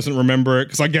blanks and she doesn't remember it?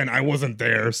 Because again, I wasn't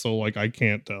there, so like I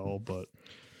can't tell. But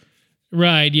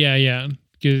right, yeah.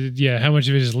 How much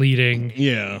of it is leading?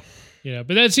 Yeah. Yeah,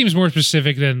 but that seems more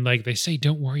specific than like they say,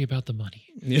 don't worry about the money.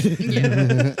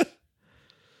 Yeah.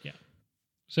 Yeah.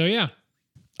 So yeah.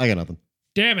 I got nothing.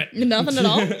 Damn it. Nothing at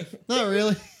all? Not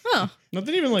really. Huh.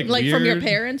 Nothing even like Like weird. from your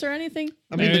parents or anything?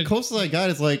 I mean, the closest I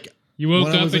got is like You woke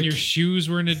when I up was and a your kid- shoes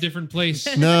were in a different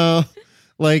place. No,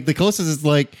 like the closest is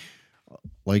like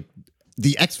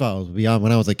the X-Files would be on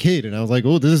when I was a kid, and I was like,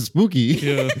 oh, this is spooky.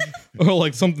 Yeah. Or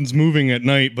like something's moving at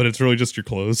night, but it's really just your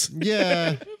clothes.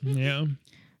 Yeah. Yeah.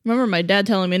 Remember my dad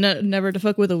telling me never to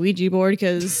fuck with a Ouija board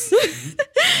because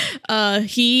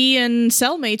he and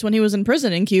cellmates when he was in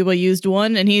prison in Cuba used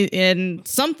one, and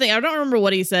something, I don't remember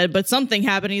what he said, but something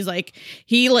happened.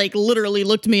 He literally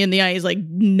looked me in the eye. He's like,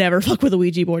 never fuck with a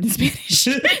Ouija board in Spanish.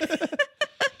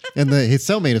 And his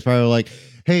cellmate is probably like,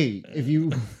 hey, if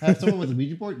you have someone with a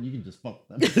Ouija board, you can just fuck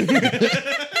them.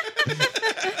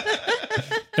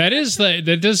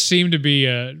 That does seem to be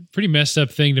a pretty messed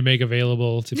up thing to make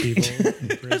available to people.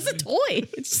 It's a toy.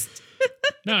 It's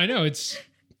No, I know it's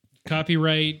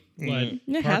copyright. What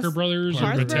Yeah, Parker Brothers or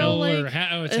Hasbro, Mattel like- or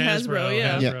it's Hasbro, Hasbro.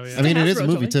 yeah. Yeah. Hasbro, I mean, it is a Hasbro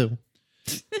movie toy. too.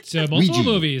 It's multiple Ouija.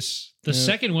 movies. The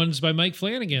second one's by Mike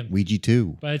Flanagan. Ouija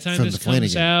 2. By the time from this the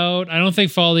comes Flanagan. out, I don't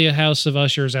think Fall the House of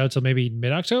Usher is out till maybe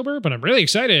mid-October, but I'm really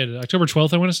excited. October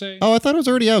 12th, I want to say. Oh, I thought it was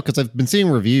already out because I've been seeing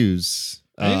reviews.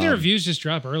 I think the reviews just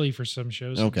drop early for some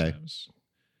shows. Okay. Sometimes.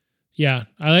 Yeah,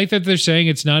 I like that they're saying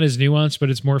it's not as nuanced, but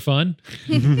it's more fun.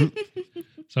 So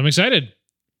I'm excited.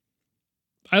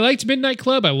 I liked Midnight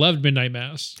Club. I loved Midnight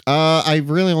Mass. I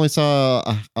really only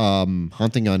saw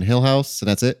Haunting on Hill House, and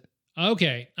that's it.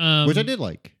 Okay. Which I did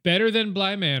like. Better than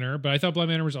Bly Manor, but I thought Bly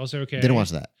Manor was also okay. Didn't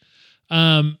watch that.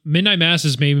 Midnight Mass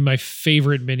is maybe my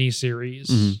favorite miniseries.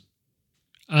 Mhm.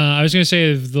 I was going to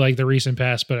say like the recent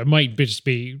past, but it might just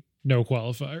be no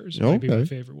qualifiers. It might be my Okay.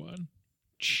 favorite one.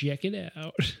 Check it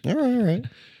out. All right.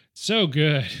 So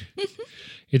good.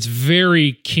 It's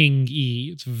very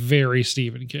King-y. It's very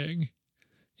Stephen King.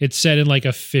 It's set in like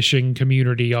a fishing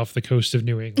community off the coast of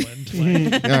New England.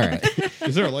 Like, All right.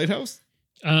 Is there a lighthouse?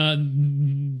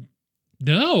 no.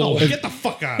 Oh, get the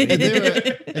fuck out of And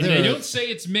here. They don't say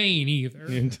it's Maine either.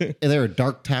 Is there a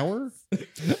dark tower? All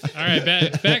right,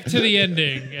 back to the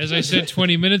ending. As I said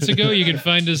 20 minutes ago, you can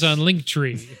find us on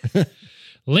Linktree.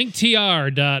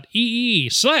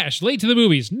 linktr.ee/late to the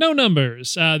movies. No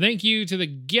numbers. Thank you to the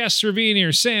guests for being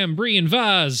here, Sam, Bree, and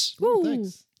Vaz. Woo.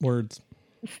 Thanks. Words.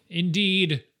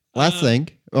 Indeed. Last thing.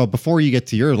 Oh, before you get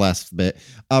to your last bit,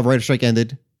 writer strike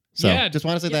ended. So Yeah. just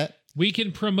want to say that. We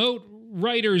can promote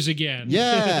writers again.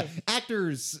 Yeah.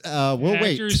 Actors. We'll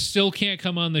Actors wait. still can't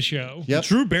come on the show. Yep.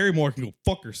 Drew Barrymore can go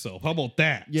fuck herself. How about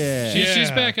that? Yeah. She's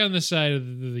Yeah. back on the side of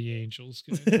the Angels.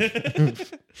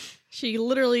 She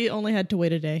literally only had to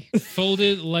wait a day.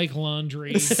 Folded like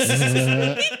laundry.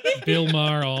 Bill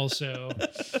Maher also.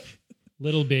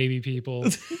 Little baby people.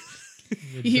 with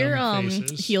You hear dumb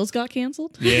faces. Heels got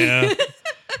canceled? Yeah.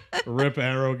 Rip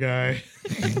Arrow guy.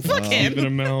 Fuck him.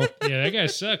 Stephen Amell. Yeah, that guy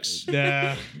sucks.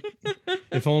 Yeah.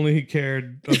 If only he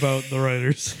cared about the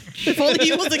writers. If only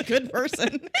he was a good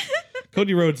person.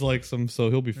 Cody Rhodes likes him, so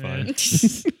he'll be fine.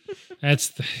 That's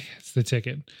the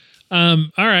ticket. All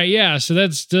right, yeah. So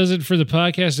does it for the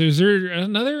podcast. Is there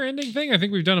another ending thing? I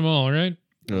think we've done them all, right?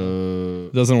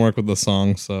 It doesn't work with the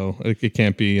song, so it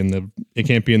can't be in the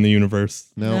universe.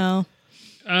 No.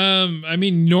 I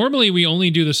mean, normally we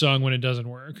only do the song when it doesn't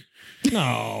work.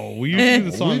 No, we usually do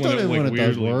the song We've when done it it when like, it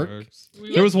does weirdly work. works.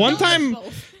 There was one time.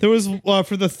 There was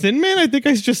for the Thin Man. I think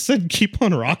I just said "Keep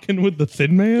on rocking with the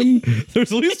Thin Man."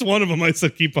 There's at least one of them I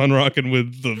said "Keep on rocking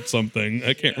with the something."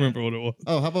 I can't remember what it was.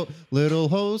 Oh, how about Little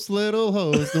Host, the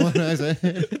one I said.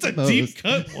 It's a deep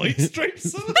cut White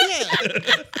Stripes song.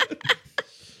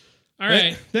 All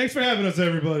right. Thanks for having us,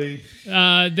 everybody.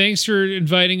 Thanks for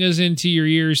inviting us into your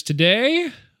ears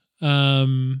today.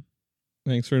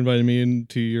 Thanks for inviting me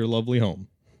into your lovely home.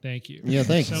 Thank you. Yeah,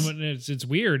 thanks. It's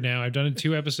weird now. I've done it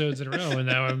 2 episodes in a row, and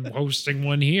now I'm hosting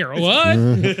one here. What?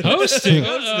 Hosting?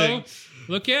 Uh-oh.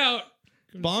 Look out.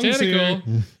 Bong's Tentacle.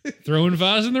 Throwing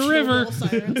Vaz in the river.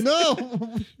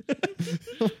 No.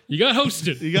 You got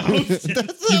hosted. You got hosted.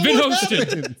 You've been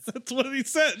hosted. That's what he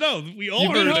said. No, we all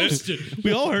You've been heard hosted. it.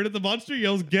 We all heard it. The monster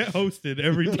yells, "Get hosted!"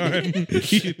 every time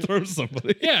he throws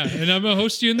somebody. Yeah, and I'm going to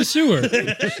host you in the sewer.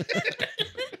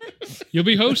 You'll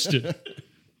be hosted.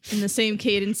 In the same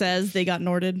cadence as they got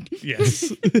Norded.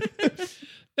 Yes.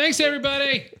 Thanks,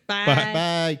 everybody. Bye.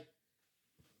 Bye.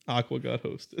 Aqua got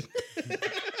hosted.